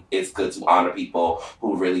I think it's good to honor people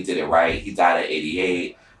who really did it right. He died at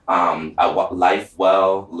 88. A life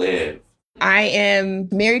well lived. I am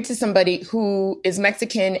married to somebody who is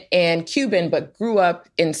Mexican and Cuban, but grew up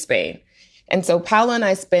in Spain. And so Paula and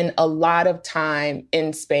I spend a lot of time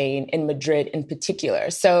in Spain, in Madrid in particular.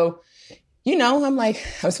 So, I'm like,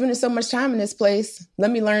 I'm spending so much time in this place.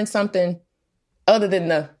 Let me learn something other than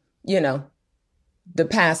the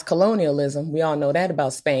past colonialism. We all know that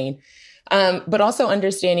about Spain. But also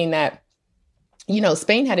understanding that,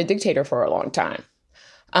 Spain had a dictator for a long time.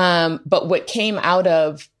 But what came out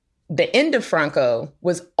of the end of Franco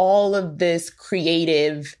was all of this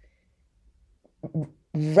creative,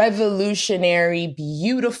 revolutionary,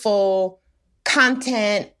 beautiful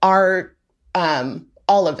content, art,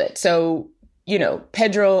 all of it. So,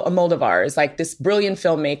 Pedro Almodóvar is like this brilliant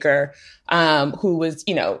filmmaker who was,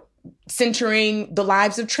 centering the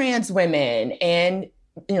lives of trans women and,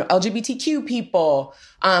 LGBTQ people,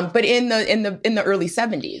 but in the early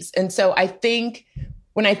 70s. And so I think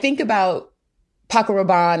when I think about Paco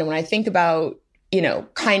Rabanne and when I think about,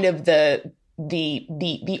 kind of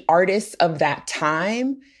the artists of that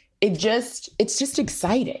time, it's just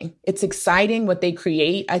exciting. It's exciting what they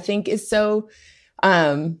create. I think is so,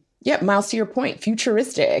 Miles, to your point,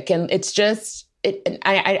 futuristic. And it's just,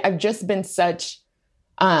 I've just been such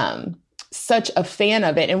a fan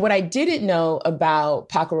of it. And what I didn't know about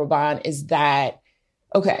Paco Rabanne is that,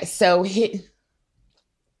 so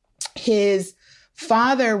his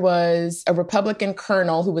father was a Republican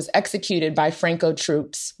colonel who was executed by Franco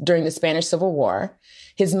troops during the Spanish Civil War.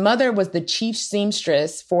 His mother was the chief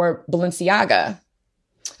seamstress for Balenciaga,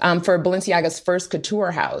 for Balenciaga's first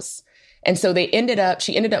couture house. And so she ended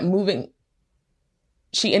up moving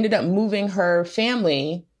her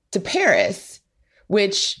family to Paris,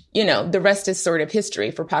 which, the rest is sort of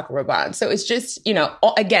history for Paco Rabanne. So it's just,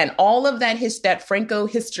 again, all of that Franco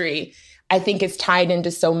history, I think is tied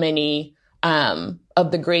into so many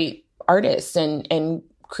of the great artists and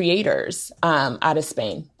creators out of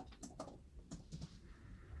Spain.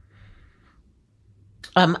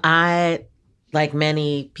 I, like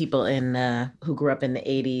many people who grew up in the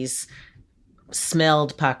 80s,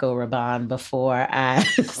 smelled Paco Rabanne before I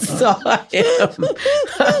saw him.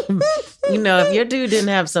 If your dude didn't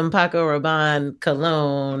have some Paco Rabanne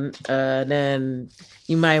cologne, then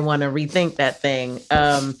you might want to rethink that thing.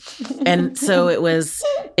 And so it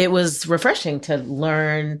was refreshing to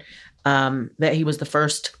learn that he was the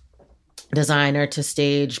first designer to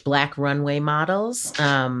stage Black runway models,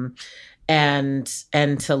 and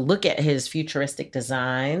to look at his futuristic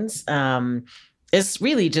designs. It's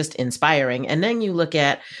really just inspiring. And then you look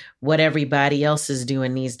at what everybody else is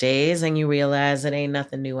doing these days and you realize it ain't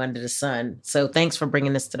nothing new under the sun. So thanks for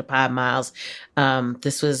bringing this to the pod, Miles.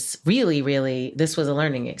 This was really, this was a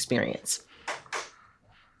learning experience.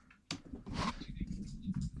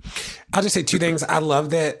 I'll just say two things. I love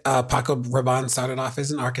that Paco Rabanne started off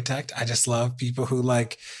as an architect. I just love people who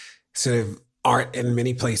sort of art in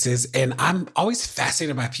many places. And I'm always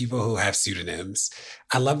fascinated by people who have pseudonyms.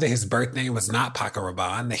 I love that his birth name was not Paco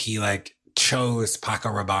Rabanne, that he chose Paco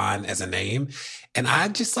Rabanne as a name. And I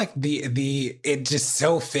just like it just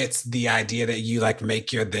so fits the idea that you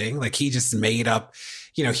make your thing. He just made up,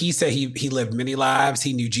 he said he lived many lives.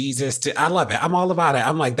 He knew Jesus. I love it. I'm all about it.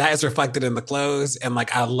 I'm like, that is reflected in the clothes. And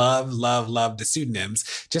I love the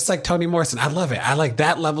pseudonyms, just like Toni Morrison. I love it. I like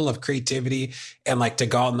that level of creativity and to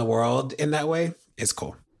go out in the world in that way is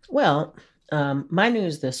cool. Well, my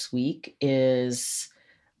news this week is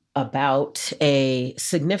about a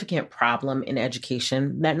significant problem in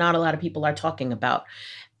education that not a lot of people are talking about.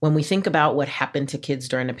 When we think about what happened to kids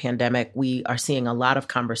during the pandemic, we are seeing a lot of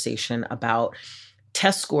conversation about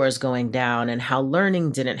test scores going down and how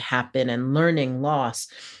learning didn't happen and learning loss.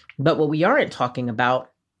 But what we aren't talking about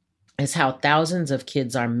is how thousands of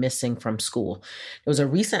kids are missing from school. There was a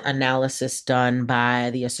recent analysis done by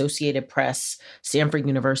the Associated Press, Stanford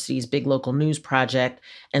University's Big Local News Project,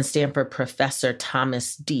 and Stanford professor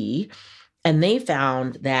Thomas Dee. And they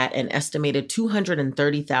found that an estimated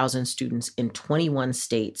 230,000 students in 21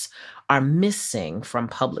 states are missing from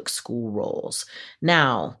public school rolls.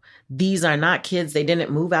 Now, these are not kids. They didn't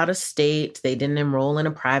move out of state. They didn't enroll in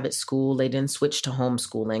a private school. They didn't switch to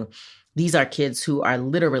homeschooling. These are kids who are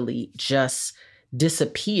literally just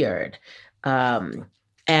disappeared. And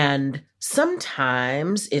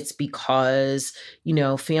sometimes it's because,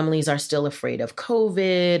 families are still afraid of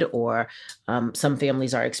COVID, or some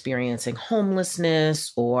families are experiencing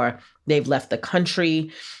homelessness, or they've left the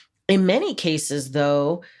country. In many cases,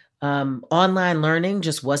 though, online learning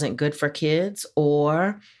just wasn't good for kids,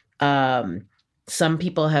 or some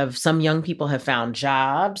young people have found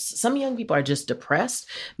jobs. Some young people are just depressed.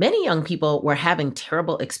 Many young people were having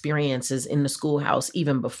terrible experiences in the schoolhouse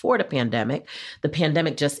even before the pandemic. The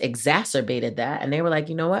pandemic just exacerbated that. And they were like,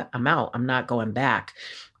 you know what? I'm out. I'm not going back.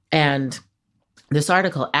 And this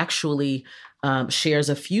article actually shares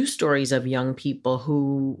a few stories of young people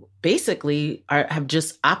who basically have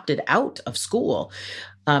just opted out of school.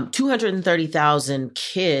 230,000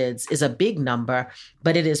 kids is a big number,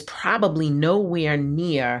 but it is probably nowhere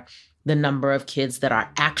near the number of kids that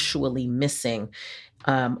are actually missing.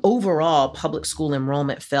 Overall, public school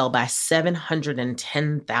enrollment fell by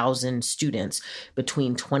 710,000 students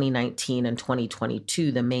between 2019 and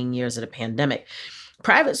 2022, the main years of the pandemic.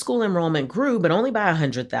 Private school enrollment grew, but only by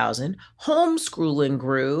 100,000. Homeschooling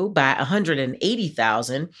grew by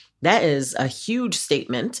 180,000. That is a huge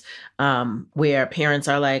statement where parents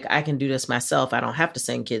are like, I can do this myself. I don't have to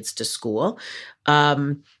send kids to school.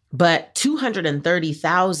 But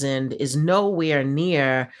 230,000 is nowhere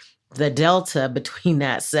near the delta between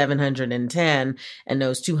that 710 and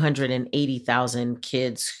those 280,000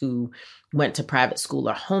 kids who went to private school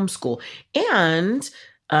or homeschool. And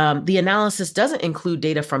the analysis doesn't include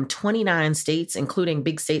data from 29 states, including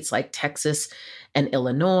big states like Texas and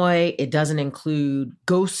Illinois. It doesn't include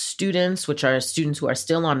ghost students, which are students who are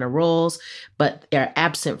still on the rolls, but they're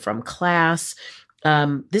absent from class.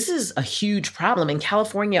 This is a huge problem. In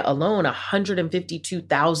California alone,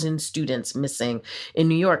 152,000 students missing. In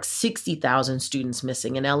New York, 60,000 students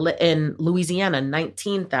missing. In Louisiana,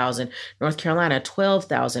 19,000. North Carolina,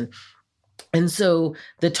 12,000. And so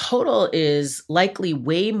the total is likely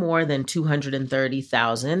way more than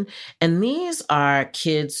 230,000. And these are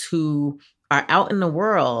kids who are out in the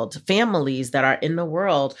world, families that are in the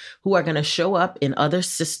world who are going to show up in other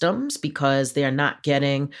systems because they're not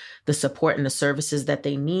getting the support and the services that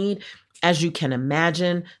they need. As you can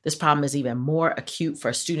imagine, this problem is even more acute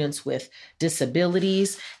for students with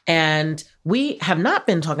disabilities. And we have not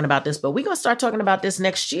been talking about this, but we're going to start talking about this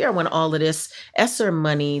next year when all of this ESSER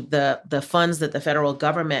money, the funds that the federal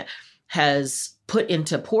government has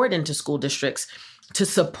poured into school districts to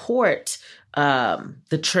support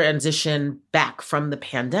the transition back from the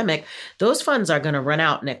pandemic, those funds are going to run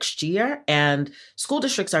out next year, and school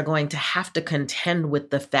districts are going to have to contend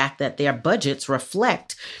with the fact that their budgets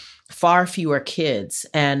reflect far fewer kids.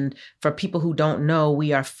 And for people who don't know,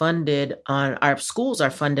 our schools are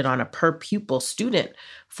funded on a per pupil student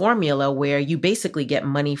formula where you basically get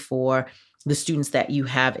money for the students that you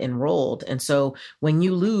have enrolled. And so when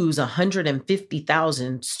you lose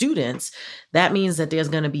 150,000 students, that means that there's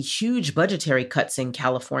going to be huge budgetary cuts in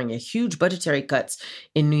California, huge budgetary cuts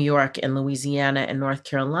in New York and Louisiana and North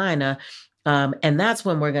Carolina. And that's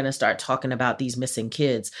when we're going to start talking about these missing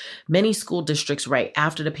kids. Many school districts right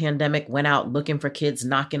after the pandemic went out looking for kids,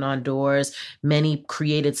 knocking on doors. Many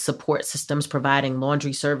created support systems, providing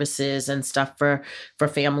laundry services and stuff for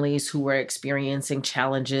families who were experiencing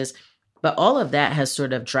challenges. But all of that has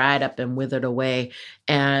sort of dried up and withered away.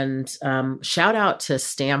 And shout out to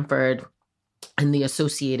Stanford and the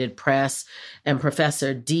Associated Press and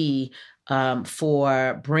Professor Dee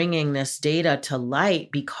for bringing this data to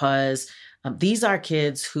light, because these are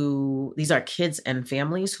kids and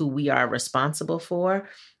families who we are responsible for,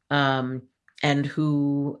 and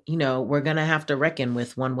who, we're going to have to reckon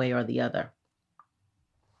with one way or the other.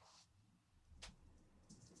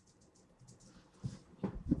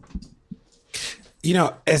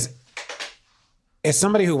 As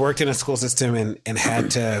somebody who worked in a school system and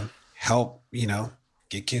had to help,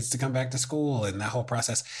 get kids to come back to school and that whole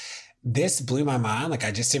process, this blew my mind. Like,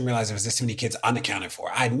 I just didn't realize there was this many kids unaccounted for.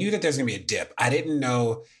 I knew that there's going to be a dip. I didn't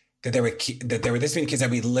know that there were this many kids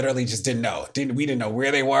that we literally just didn't know. We didn't know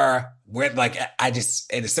where they were. And as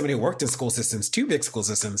somebody who worked in school systems, 2 big school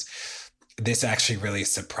systems, this actually really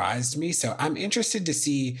surprised me. So I'm interested to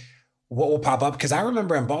see what will pop up. Because I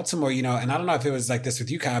remember in Baltimore, and I don't know if it was like this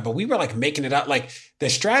with you, Kai, but we were like making it up. Like, the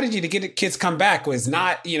strategy to get kids come back was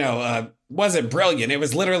not, wasn't brilliant. It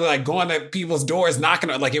was literally like going to people's doors, knocking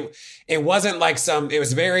on, like it wasn't like it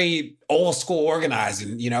was very old school organized.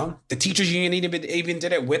 And, the teachers union even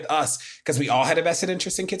did it with us because we all had a vested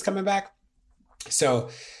interest in kids coming back. So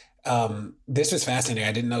this was fascinating.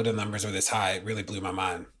 I didn't know the numbers were this high. It really blew my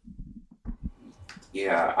mind.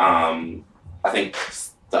 Yeah. I think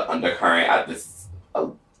the undercurrent at this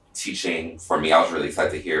teaching for me, I was really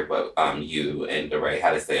excited to hear what you and DeRay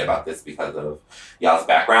had to say about this because of y'all's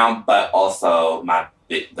background, but also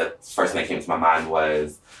the first thing that came to my mind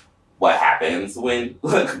was what happens when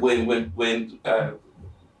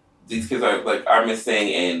these kids are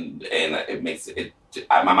missing, and it makes it.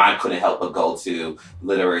 My mind couldn't help but go to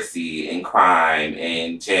literacy and crime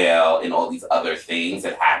and jail and all these other things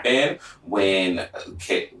that happen when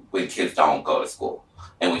kids don't go to school.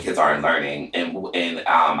 And when kids aren't learning, and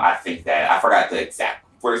I think that I forgot the exact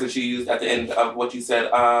words that you used at the end of what you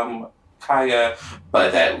said, Kaya,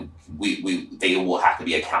 but that they will have to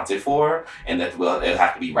be accounted for, and that it'll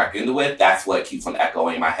have to be reckoned with. That's what keeps on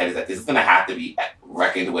echoing in my head, is that this is going to have to be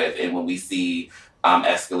reckoned with. And when we see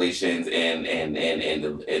escalations in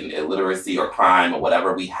illiteracy or crime or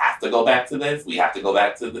whatever, we have to go back to this. We have to go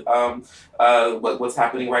back to what's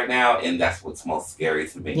happening right now, and that's what's most scary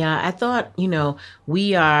to me. Yeah, I thought,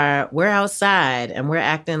 we're outside and we're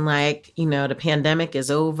acting like, the pandemic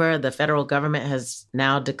is over. The federal government has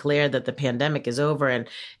now declared that the pandemic is over and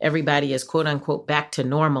everybody is quote unquote back to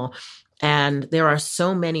normal. And there are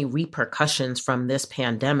so many repercussions from this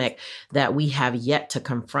pandemic that we have yet to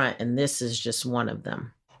confront. And this is just one of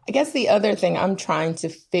them. I guess the other thing I'm trying to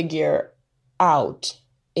figure out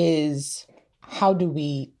is how do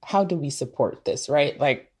we support this, right?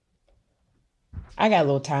 Like, I got a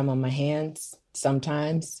little time on my hands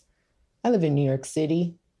sometimes. I live in New York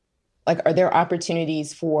City. Like, are there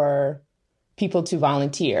opportunities for people to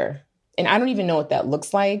volunteer? And I don't even know what that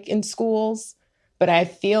looks like in schools. But I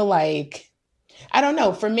feel like, I don't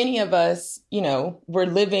know, for many of us, we're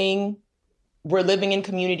living in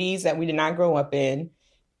communities that we did not grow up in.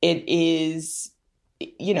 It is,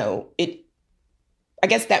 I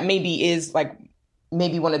guess that maybe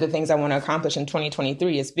one of the things I want to accomplish in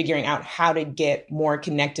 2023 is figuring out how to get more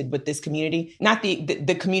connected with this community, not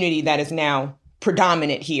the community that is now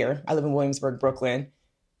predominant here. I live in Williamsburg, Brooklyn.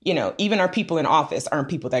 Even our people in office aren't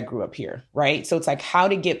people that grew up here, right? So it's like how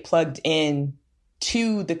to get plugged in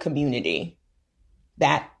to the community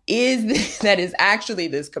that is actually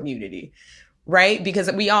this community, right?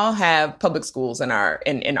 Because we all have public schools in our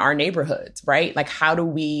neighborhoods, right? Like, how do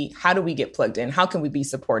we get plugged in? How can we be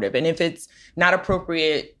supportive? And if it's not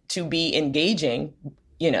appropriate to be engaging,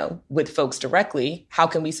 with folks directly, how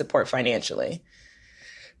can we support financially?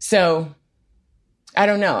 So I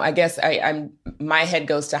don't know. I guess my head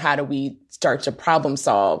goes to how do we start to problem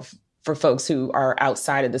solve for folks who are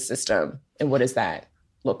outside of the system? And what does that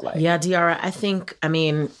look like? Yeah, Diarra, I think,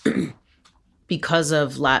 because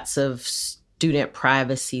of lots of student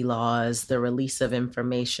privacy laws, the release of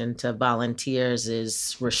information to volunteers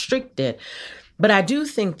is restricted. But I do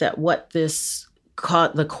think that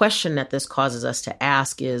the question that this causes us to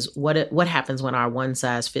ask is what happens when our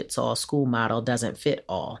one-size-fits-all school model doesn't fit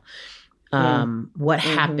all? What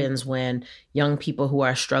happens when young people who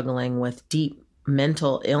are struggling with deep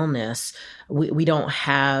mental illness, we don't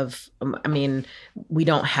have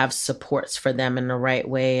supports for them in the right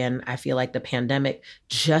way. And I feel like the pandemic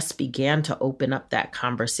just began to open up that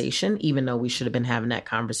conversation, even though we should have been having that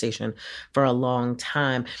conversation for a long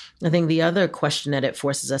time. I think the other question that it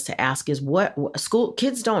forces us to ask is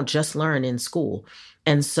kids don't just learn in school.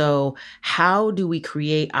 And so how do we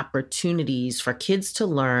create opportunities for kids to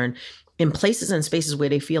learn in places and spaces where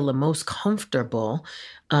they feel the most comfortable?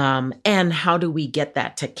 And how do we get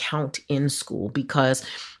that to count in school? Because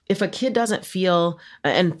if a kid doesn't feel,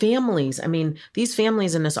 and families, these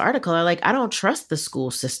families in this article are like, I don't trust the school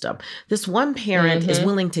system. This one parent is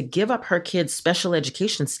willing to give up her kid's special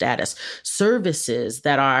education status, services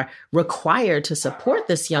that are required to support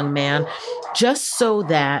this young man, just so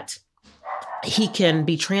that he can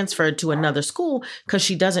be transferred to another school because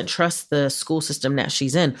she doesn't trust the school system that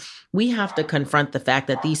she's in. We have to confront the fact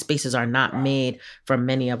that these spaces are not made for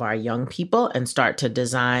many of our young people and start to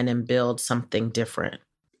design and build something different.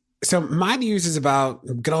 So my news is about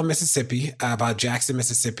good old Mississippi, about Jackson,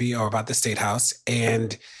 Mississippi, or about the State House.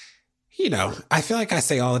 And, you know, I feel like I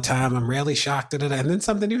say all the time, I'm rarely shocked at it. And then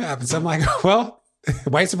something new happens. So I'm like, well,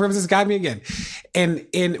 white supremacists got me again. And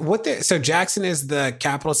so Jackson is the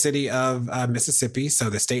capital city of Mississippi.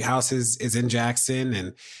 So the State House is in Jackson.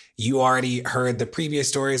 And you already heard the previous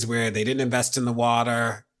stories where they didn't invest in the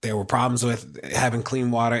water. There were problems with having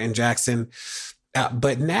clean water in Jackson.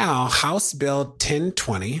 But now House Bill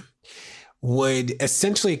 1020 would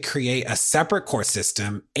essentially create a separate court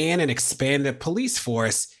system and an expanded police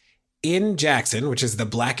force in Jackson, which is the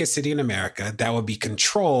blackest city in America, that would be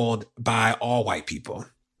controlled by all white people.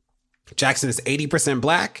 Jackson is 80%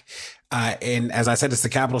 black. And as I said, it's the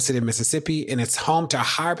capital city of Mississippi, and it's home to a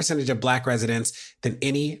higher percentage of black residents than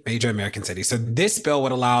any major American city. So this bill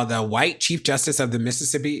would allow the white Chief Justice of the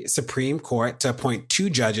Mississippi Supreme Court to appoint 2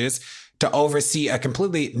 judges to oversee a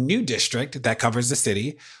completely new district that covers the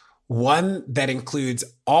city, one that includes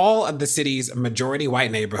all of the city's majority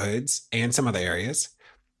white neighborhoods and some other areas.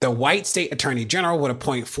 The white state attorney general would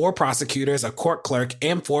appoint 4 prosecutors, a court clerk,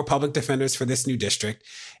 and 4 public defenders for this new district.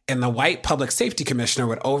 And the white public safety commissioner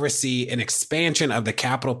would oversee an expansion of the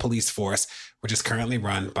Capitol Police Force, which is currently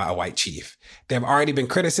run by a white chief. There have already been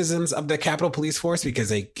criticisms of the Capitol Police Force because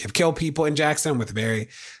they have killed people in Jackson with very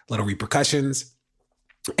little repercussions.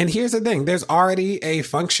 And here's the thing, there's already a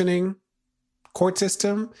functioning court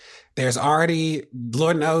system. There's already,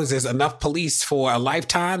 Lord knows, there's enough police for a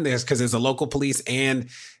lifetime. Because there's a local police and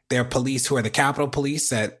there are police who are the Capitol Police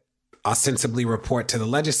that ostensibly report to the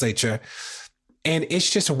legislature. And it's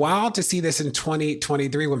just wild to see this in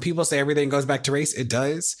 2023. When people say everything goes back to race, it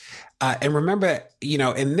does. And remember, you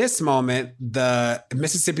know, in this moment, the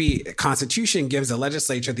Mississippi Constitution gives the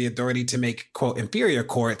legislature the authority to make, quote, inferior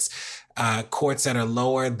courts, courts that are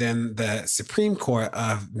lower than the Supreme Court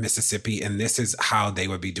of Mississippi. And this is how they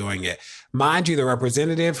would be doing it. Mind you, the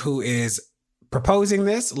representative who is proposing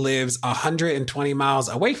this lives 120 miles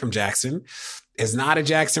away from Jackson, is not a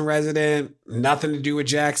Jackson resident, nothing to do with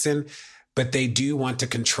Jackson, but they do want to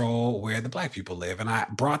control where the black people live. And I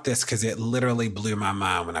brought this because it literally blew my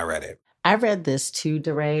mind when I read it. I read this too,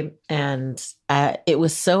 DeRay, and it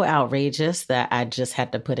was so outrageous that I just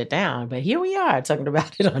had to put it down. But here we are talking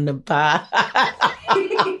about it on the pod.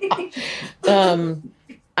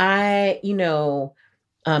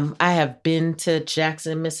 I have been to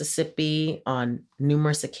Jackson, Mississippi on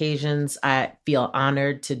numerous occasions. I feel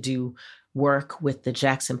honored to do work with the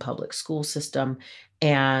Jackson public school system.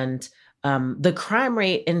 And the crime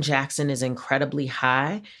rate in Jackson is incredibly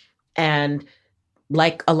high. And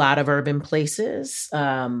like a lot of urban places,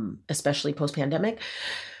 especially post-pandemic.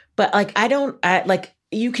 But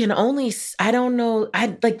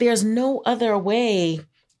there's no other way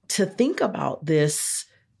to think about this.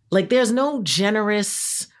 Like, there's no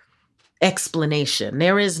generous explanation.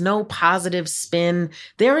 There is no positive spin.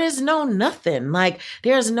 There is no nothing. Like,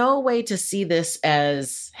 there's no way to see this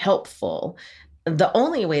as helpful. The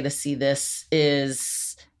only way to see this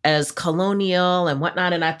is as colonial and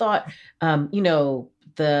whatnot. And I thought,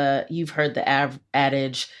 you've heard the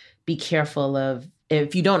adage, be careful of,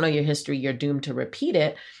 if you don't know your history, you're doomed to repeat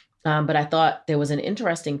it. But I thought there was an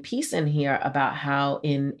interesting piece in here about how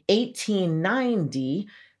in 1890,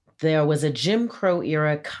 there was a Jim Crow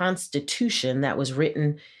era constitution that was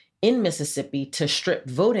written in Mississippi to strip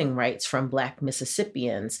voting rights from Black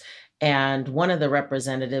Mississippians. And one of the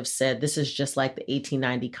representatives said, this is just like the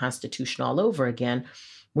 1890 Constitution all over again.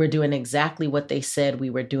 We're doing exactly what they said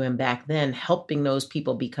we were doing back then, helping those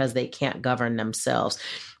people because they can't govern themselves.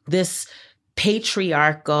 This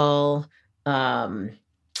patriarchal, colonizing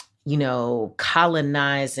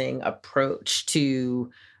approach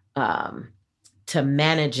to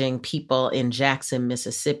managing people in Jackson,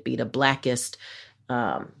 Mississippi, the blackest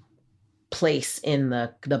place in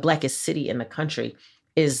the blackest city in the country,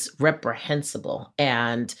 is reprehensible.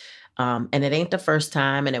 And it ain't the first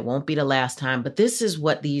time and it won't be the last time, but this is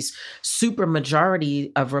what these super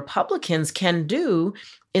majority of Republicans can do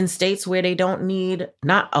in states where they don't need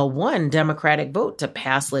not a one Democratic vote to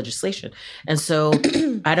pass legislation. And so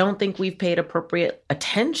I don't think we've paid appropriate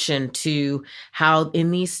attention to how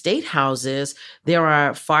in these state houses, there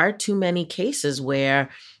are far too many cases where,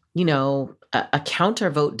 a counter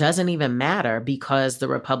vote doesn't even matter because the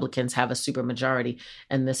Republicans have a super majority.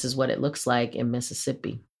 And this is what it looks like in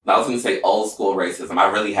Mississippi. I was going to say old school racism.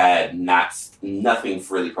 I really had nothing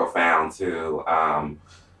really profound to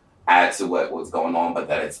add to what was going on, but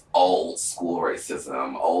that it's old school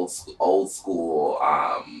racism, old school,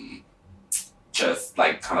 just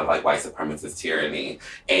like kind of like white supremacist tyranny.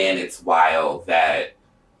 And it's wild that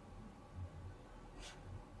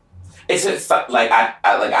It's just like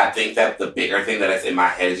I think that the bigger thing that is in my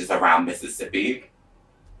head is just around Mississippi.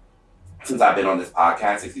 Since I've been on this podcast,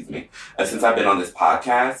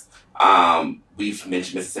 we've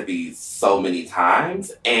mentioned Mississippi so many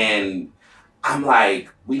times, and I'm like,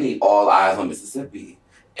 we need all eyes on Mississippi.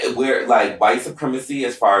 We're like white supremacy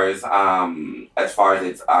as far as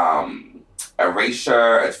its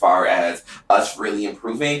erasure, as far as us really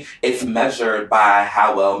improving. It's measured by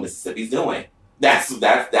how well Mississippi's doing. That's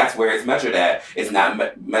where it's measured at. It's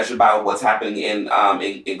not measured by what's happening in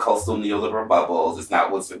coastal neoliberal bubbles. It's not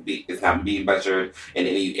being measured in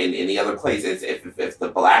any other place. It's if the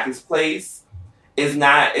blackest place is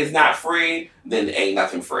not free, then ain't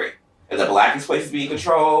nothing free. If the blackest place is being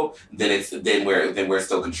controlled, then we're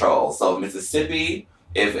still controlled. So Mississippi,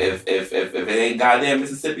 if it ain't goddamn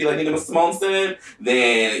Mississippi like Nina Simone said,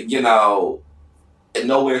 then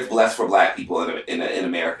nowhere is blessed for Black people in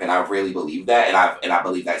America, and I really believe that, and I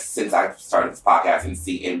believe that since I started this podcast and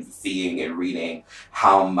seeing and reading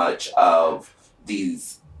how much of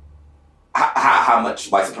how much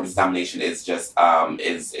white supremacist domination is just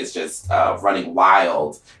running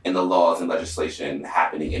wild in the laws and legislation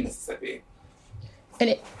happening in Mississippi.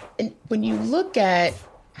 And when you look at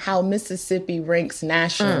how Mississippi ranks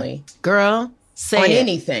nationally, girl, on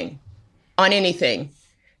anything.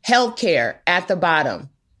 Healthcare at the bottom,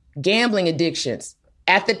 gambling addictions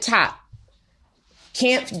at the top.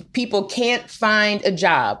 People can't find a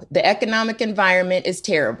job. The economic environment is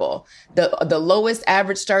terrible. The lowest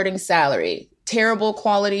average starting salary, terrible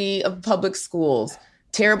quality of public schools,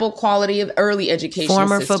 terrible quality of early education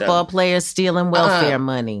Former system. football players stealing welfare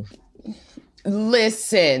money.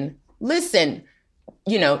 Listen.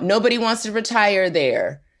 Nobody wants to retire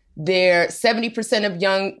there. There 70% of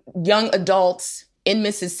young adults in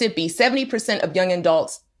Mississippi, 70% of young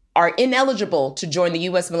adults are ineligible to join the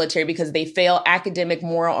U.S. military because they fail academic,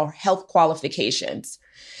 moral, or health qualifications.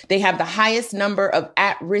 They have the highest number of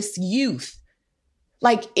at-risk youth.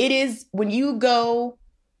 Like, it is, when you go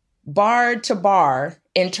bar to bar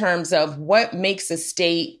in terms of what makes a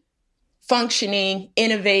state functioning,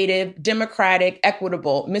 innovative, democratic,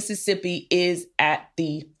 equitable, Mississippi is at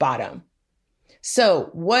the bottom.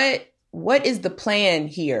 So what is the plan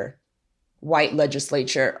here? White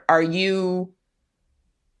legislature, are you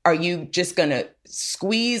just going to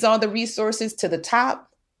squeeze all the resources to the top?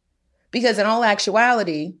 Because in all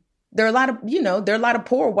actuality, there are a lot of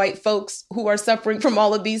poor white folks who are suffering from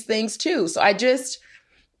all of these things too. So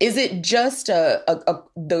is it just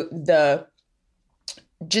the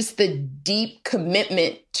deep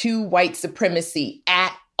commitment to white supremacy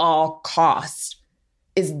at all costs?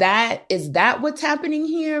 Is that what's happening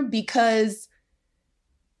here? Because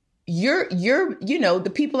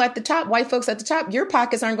the people at the top, white folks at the top, your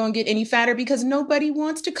pockets aren't going to get any fatter because nobody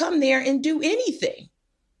wants to come there and do anything.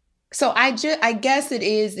 So I guess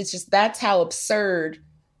it's just, that's how absurd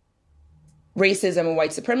racism and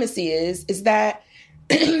white supremacy is that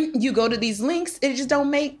you go to these links, it just don't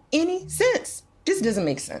make any sense. Just doesn't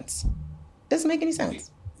make sense. Doesn't make any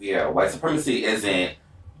sense. Yeah, white supremacy isn't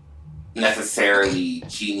necessarily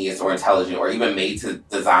genius or intelligent or even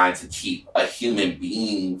designed to keep a human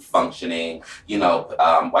being functioning.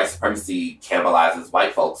 White supremacy cannibalizes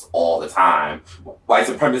white folks all the time. White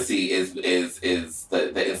supremacy is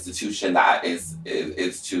the institution that is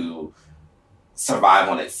to survive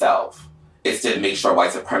on itself. It's to make sure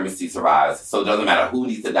white supremacy survives. So it doesn't matter who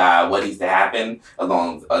needs to die, what needs to happen, as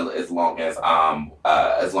long as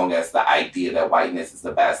the idea that whiteness is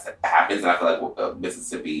the best happens. And I feel like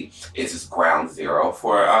Mississippi is just ground zero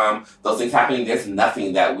for those things happening. There's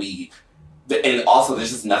nothing and also there's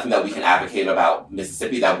just nothing that we can advocate about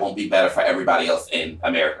Mississippi that won't be better for everybody else in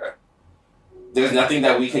America. There's nothing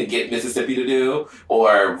that we can get Mississippi to do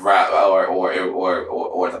or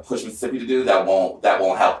to push Mississippi to do that won't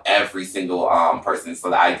help every single person. So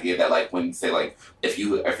the idea that, like, when you say, like, if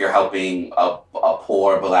you're helping a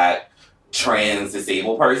poor Black trans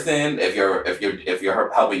disabled person, if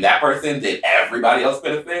you're helping that person, then everybody else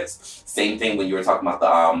benefits. Same thing when you were talking about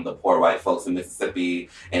the poor white folks in Mississippi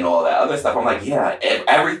and all that other stuff. I'm like, yeah,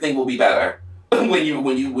 everything will be better when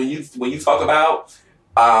you talk about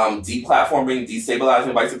deplatforming,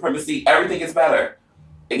 destabilizing white supremacy. Everything gets better.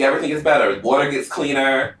 Everything gets better. Water gets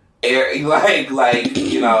cleaner. Air,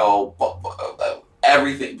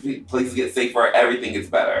 everything. Places get safer. Everything gets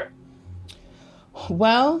better.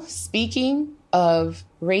 Well, speaking of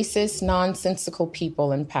racist, nonsensical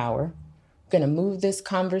people in power, I'm going to move this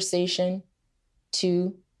conversation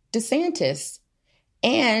to DeSantis.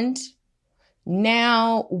 And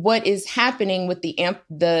now what is happening with the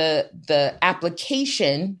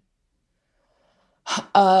application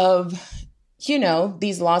of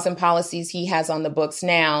these laws and policies he has on the books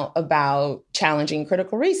now about challenging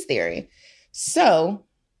critical race theory. So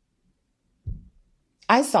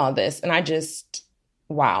I saw this and I just,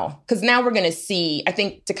 wow. Because now we're going to see, I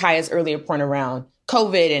think to Kaya's earlier point around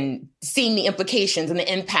COVID and seeing the implications and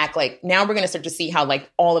the impact, like now we're going to start to see how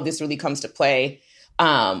like all of this really comes to play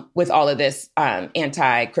with all of this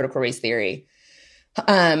anti-critical race theory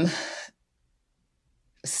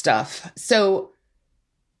stuff. So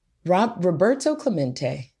Roberto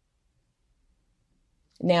Clemente.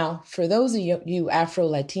 Now, for those of you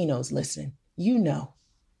Afro-Latinos listening,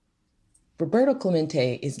 Roberto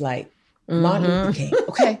Clemente is like Martin Luther King,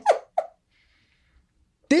 okay?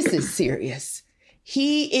 This is serious.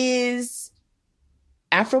 He is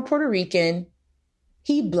Afro-Puerto Rican.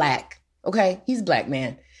 He Black, okay? He's Black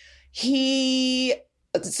man.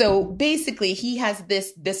 So basically he has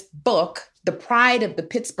this book, The Pride of the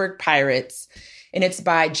Pittsburgh Pirates, and it's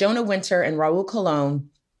by Jonah Winter and Raul Colon.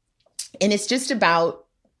 And it's just about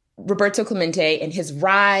Roberto Clemente and his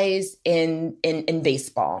rise in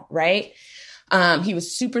baseball, right? He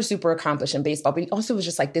was super, super accomplished in baseball, but he also was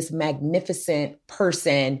just like this magnificent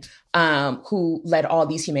person who led all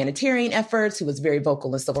these humanitarian efforts, who was very vocal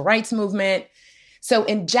in the civil rights movement. So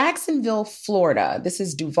in Jacksonville, Florida, this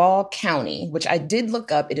is Duval County, which I did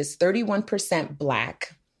look up. It is 31%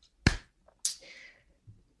 Black.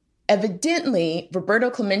 Evidently,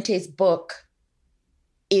 Roberto Clemente's book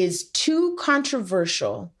is too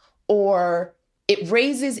controversial, or it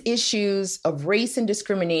raises issues of race and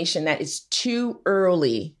discrimination that is too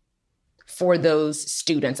early for those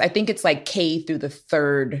students. I think it's like K through the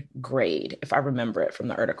 3rd grade, if I remember it from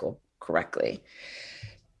the article correctly.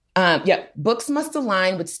 Books must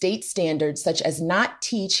align with state standards, such as not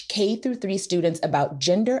teach K through 3 students about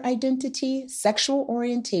gender identity, sexual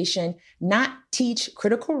orientation, not teach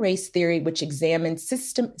critical race theory, which examines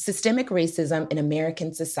systemic racism in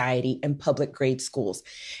American society in public grade schools,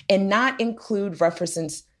 and not include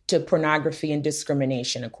references to pornography and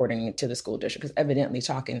discrimination, according to the school district, because evidently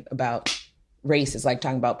talking about race is like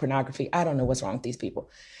talking about pornography. I don't know what's wrong with these people.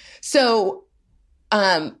 So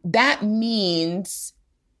that means,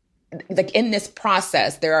 like in this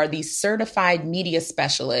process, there are these certified media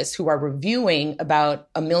specialists who are reviewing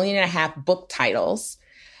about 1.5 million book titles.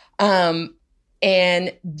 And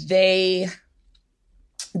they've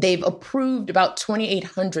approved about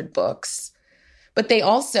 2,800 books, but they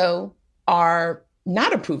also are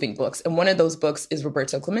not approving books. And one of those books is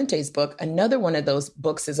Roberto Clemente's book. Another one of those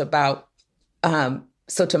books is about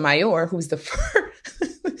Sotomayor, who's the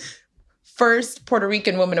first Puerto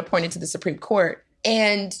Rican woman appointed to the Supreme Court.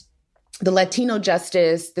 And the Latino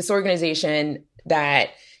Justice, this organization that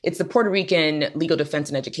it's the Puerto Rican Legal Defense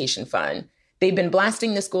and Education Fund. They've been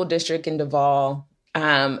blasting the school district in Duval,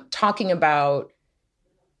 talking about,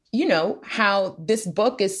 how this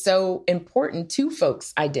book is so important to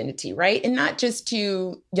folks' identity, right? And not just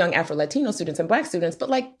to young Afro-Latino students and Black students, but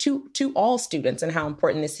like to all students, and how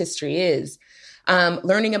important this history is.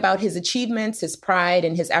 Learning about his achievements, his pride,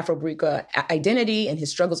 and his Afro-Boricua identity, and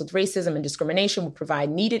his struggles with racism and discrimination will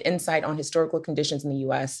provide needed insight on historical conditions in the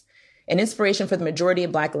U.S. and inspiration for the majority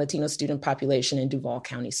of Black and Latino student population in Duval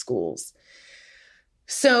County schools.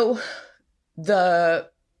 So the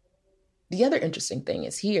other interesting thing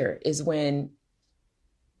is when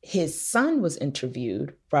his son was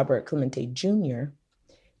interviewed, Robert Clemente Jr.,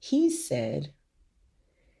 he said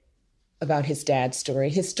about his dad's story.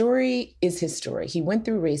 His story is his story. He went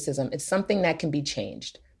through racism. It's something that can be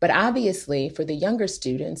changed. But obviously, for the younger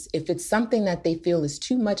students, if it's something that they feel is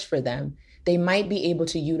too much for them, they might be able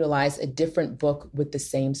to utilize a different book with the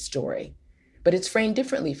same story. But it's framed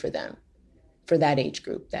differently for them, for that age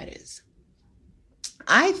group, that is.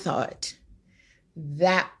 I thought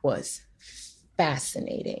that was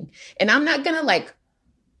fascinating. And I'm not going to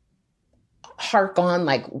hark on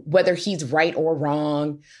whether he's right or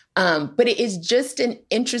wrong. But it is just an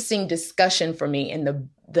interesting discussion for me. And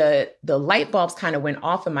the light bulbs kind of went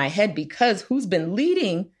off in my head, because who's been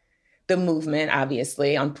leading the movement,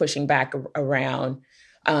 obviously, on pushing back around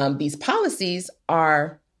these policies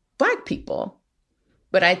are Black people.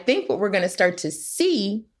 But I think what we're going to start to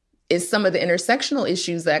see is some of the intersectional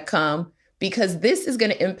issues that come, because this is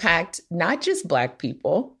going to impact not just Black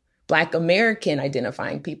people, Black American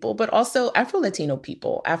identifying people, but also Afro-Latino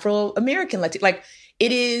people, Afro-American Latino.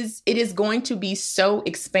 It is going to be so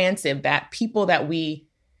expansive that people that we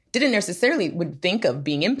didn't necessarily would think of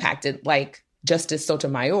being impacted, like Justice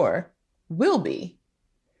Sotomayor, will be,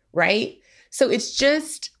 right? So it's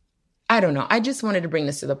just, I don't know. I just wanted to bring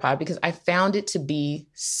this to the pod because I found it to be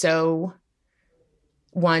so,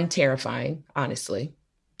 terrifying, honestly,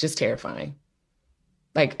 just terrifying.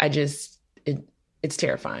 It it's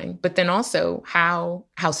terrifying. But then also how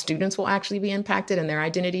students will actually be impacted and their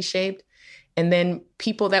identity shaped. And then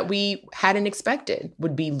people that we hadn't expected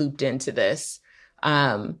would be looped into this,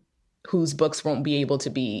 whose books won't be able to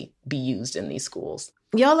be used in these schools.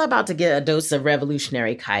 Y'all are about to get a dose of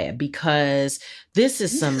revolutionary Kaya, because this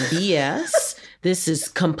is some BS. This is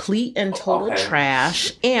complete and total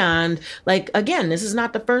trash. And like, again, this is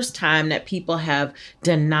not the first time that people have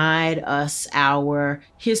denied us our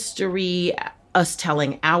history, us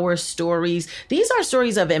telling our stories. These are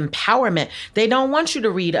stories of empowerment. They don't want you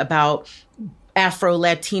to read about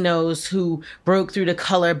Afro-Latinos who broke through the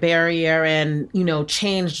color barrier and, you know,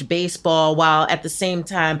 changed baseball while at the same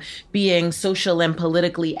time being social and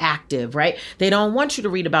politically active, right? They don't want you to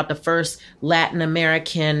read about the first Latin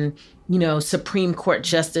American, you know, Supreme Court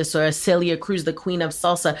Justice, or Celia Cruz, the Queen of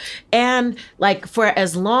Salsa. And like, for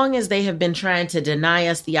as long as they have been trying to deny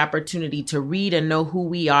us the opportunity to read and know who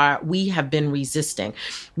we are, we have been resisting.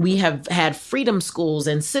 We have had freedom schools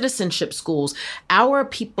and citizenship schools. Our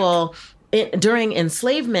people during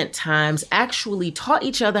enslavement times actually taught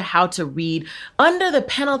each other how to read under the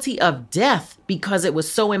penalty of death because it was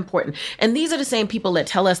so important. And these are the same people that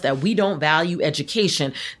tell us that we don't value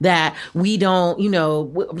education, that we don't, you know,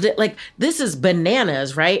 like, this is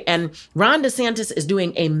bananas, right? And Ron DeSantis is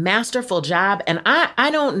doing a masterful job. And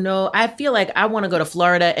I don't know, I feel like I want to go to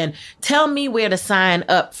Florida and tell me where to sign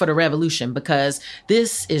up for the revolution, because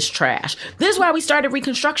this is trash. This is why we started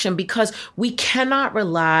Reconstruction, because we cannot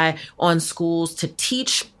rely on schools to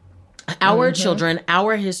teach our children,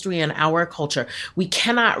 our history, and our culture. We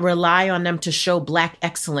cannot rely on them to show Black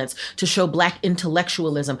excellence, to show Black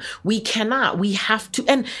intellectualism. We cannot. We have to.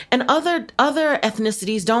 And other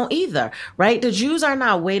ethnicities don't either, right? The Jews are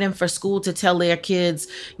not waiting for school to tell their kids,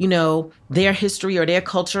 you know, their history or their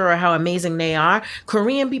culture or how amazing they are.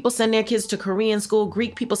 Korean people send their kids to Korean school.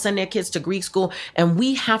 Greek people send their kids to Greek school. And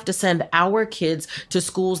we have to send our kids to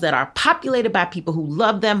schools that are populated by people who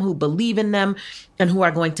love them, who believe in them, and who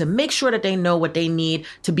are going to make sure that they know what they need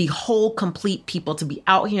to be whole, complete people, to be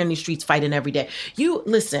out here in these streets fighting every day. You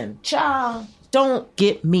listen, child, don't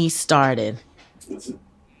get me started.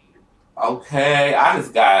 Okay,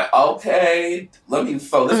 let me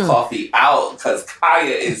throw this coffee out, because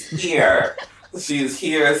Kaya is here. She's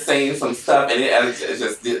here saying some stuff, and it's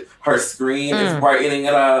just, her screen is brightening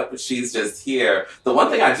it up. She's just here. The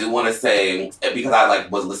one thing I do want to say, because I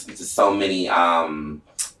was listening to so many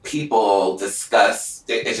people discuss,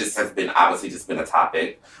 it just has been obviously just been a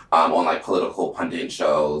topic on like political pundit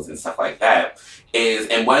shows and stuff like that,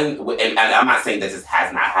 and I'm not saying that this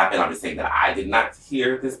has not happened, I'm just saying that I did not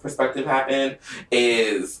hear this perspective happen,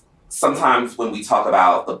 is sometimes when we talk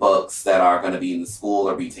about the books that are going to be in the school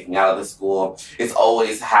or be taken out of the school, it's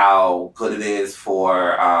always how good it is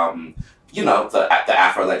for you know, the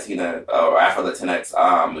Afro-Latina or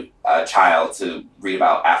Afro-Latinx child to read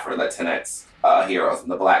about Afro-Latinx heroes, and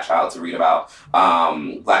the Black child to read about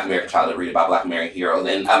Black American child to read about Black American heroes,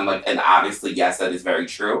 and obviously, yes, that is very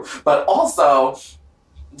true. But also,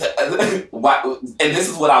 and this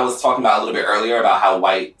is what I was talking about a little bit earlier about how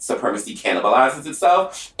white supremacy cannibalizes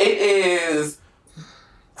itself. It is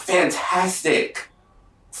fantastic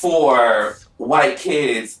for white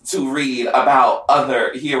kids to read about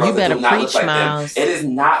other heroes that do not look like them. It is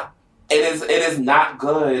not. It is not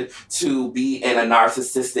good to be in a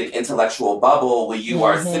narcissistic intellectual bubble where you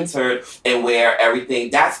are centered and where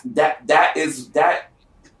everything that is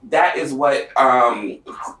what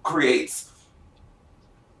creates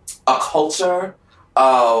a culture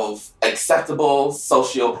of acceptable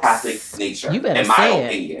sociopathic nature, in my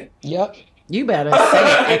opinion. Yep. You better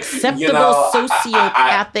say acceptable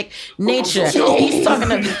sociopathic nature. He's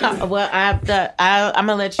talking about, well, I'm going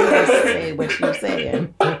to let you say what you're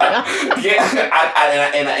saying. And I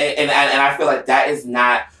feel like that's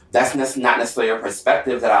not necessarily a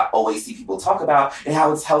perspective that I always see people talk about, and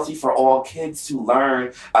how it's healthy for all kids to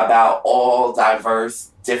learn about all diverse,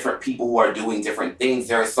 different people who are doing different things.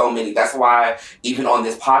 There are so many. That's why even on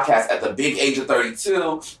this podcast, at the big age of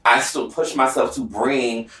 32, I still push myself to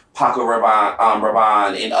bring Paco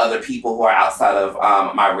Rabanne and other people who are outside of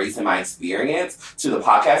my race and my experience to the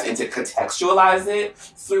podcast, and to contextualize it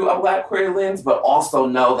through a Black queer lens, but also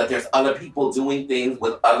know that there's other people doing things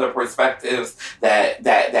with other perspectives that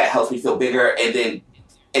helps me feel bigger. And then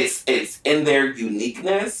it's in their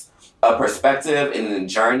uniqueness, a perspective and a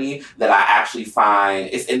journey that I actually find,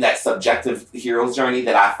 it's in that subjective hero's journey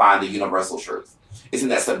that I find the universal truth. It's in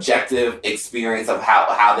that subjective experience of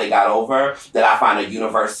how they got over that I find a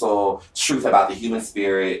universal truth about the human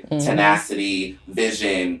spirit, tenacity,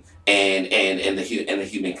 vision, and the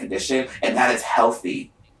human condition, and that is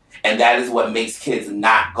healthy. And that is what makes kids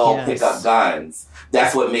not go Yes. pick up guns.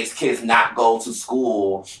 That's what makes kids not go to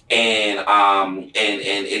school and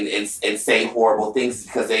say horrible things,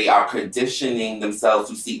 because they are conditioning themselves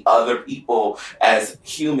to see other people as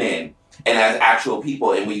human and as actual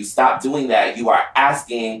people. And when you stop doing that, you are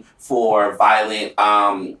asking for violent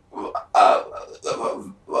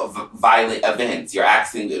events. You're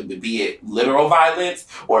asking, be it literal violence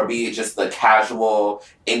or be it just the casual,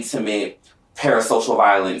 intimate, parasocial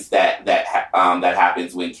violence that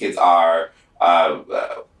happens when kids are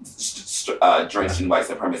drenched in white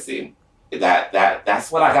supremacy.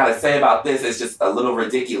 That's what I gotta say about this. It's just a little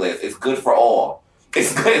ridiculous. It's good for all.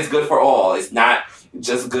 It's good for all. It's not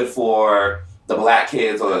just good for the Black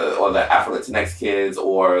kids or the Afro-Latinx kids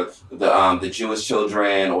or the Jewish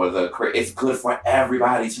children or it's good for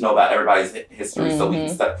everybody to know about everybody's history, so we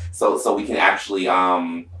can so we can actually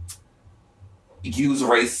use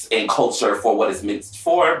race and culture for what it's meant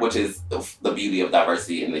for, which is the beauty of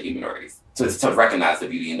diversity in the human race. To recognize the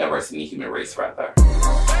beauty and diversity in the human race, rather.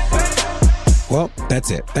 Well, that's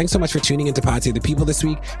it. Thanks so much for tuning into Pod Save the People this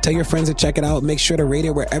week. Tell your friends to check it out. Make sure to rate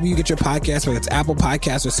it wherever you get your podcasts, whether it's Apple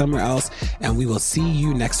Podcasts or somewhere else. And we will see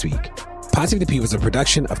you next week. Pod Save the People is a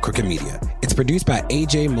production of Crooked Media. It's produced by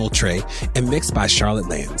AJ Moultrie and mixed by Charlotte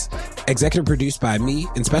Lands. Executive produced by me,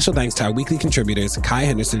 and special thanks to our weekly contributors, Kai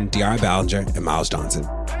Henderson, Diara Ballinger, and Miles Johnson.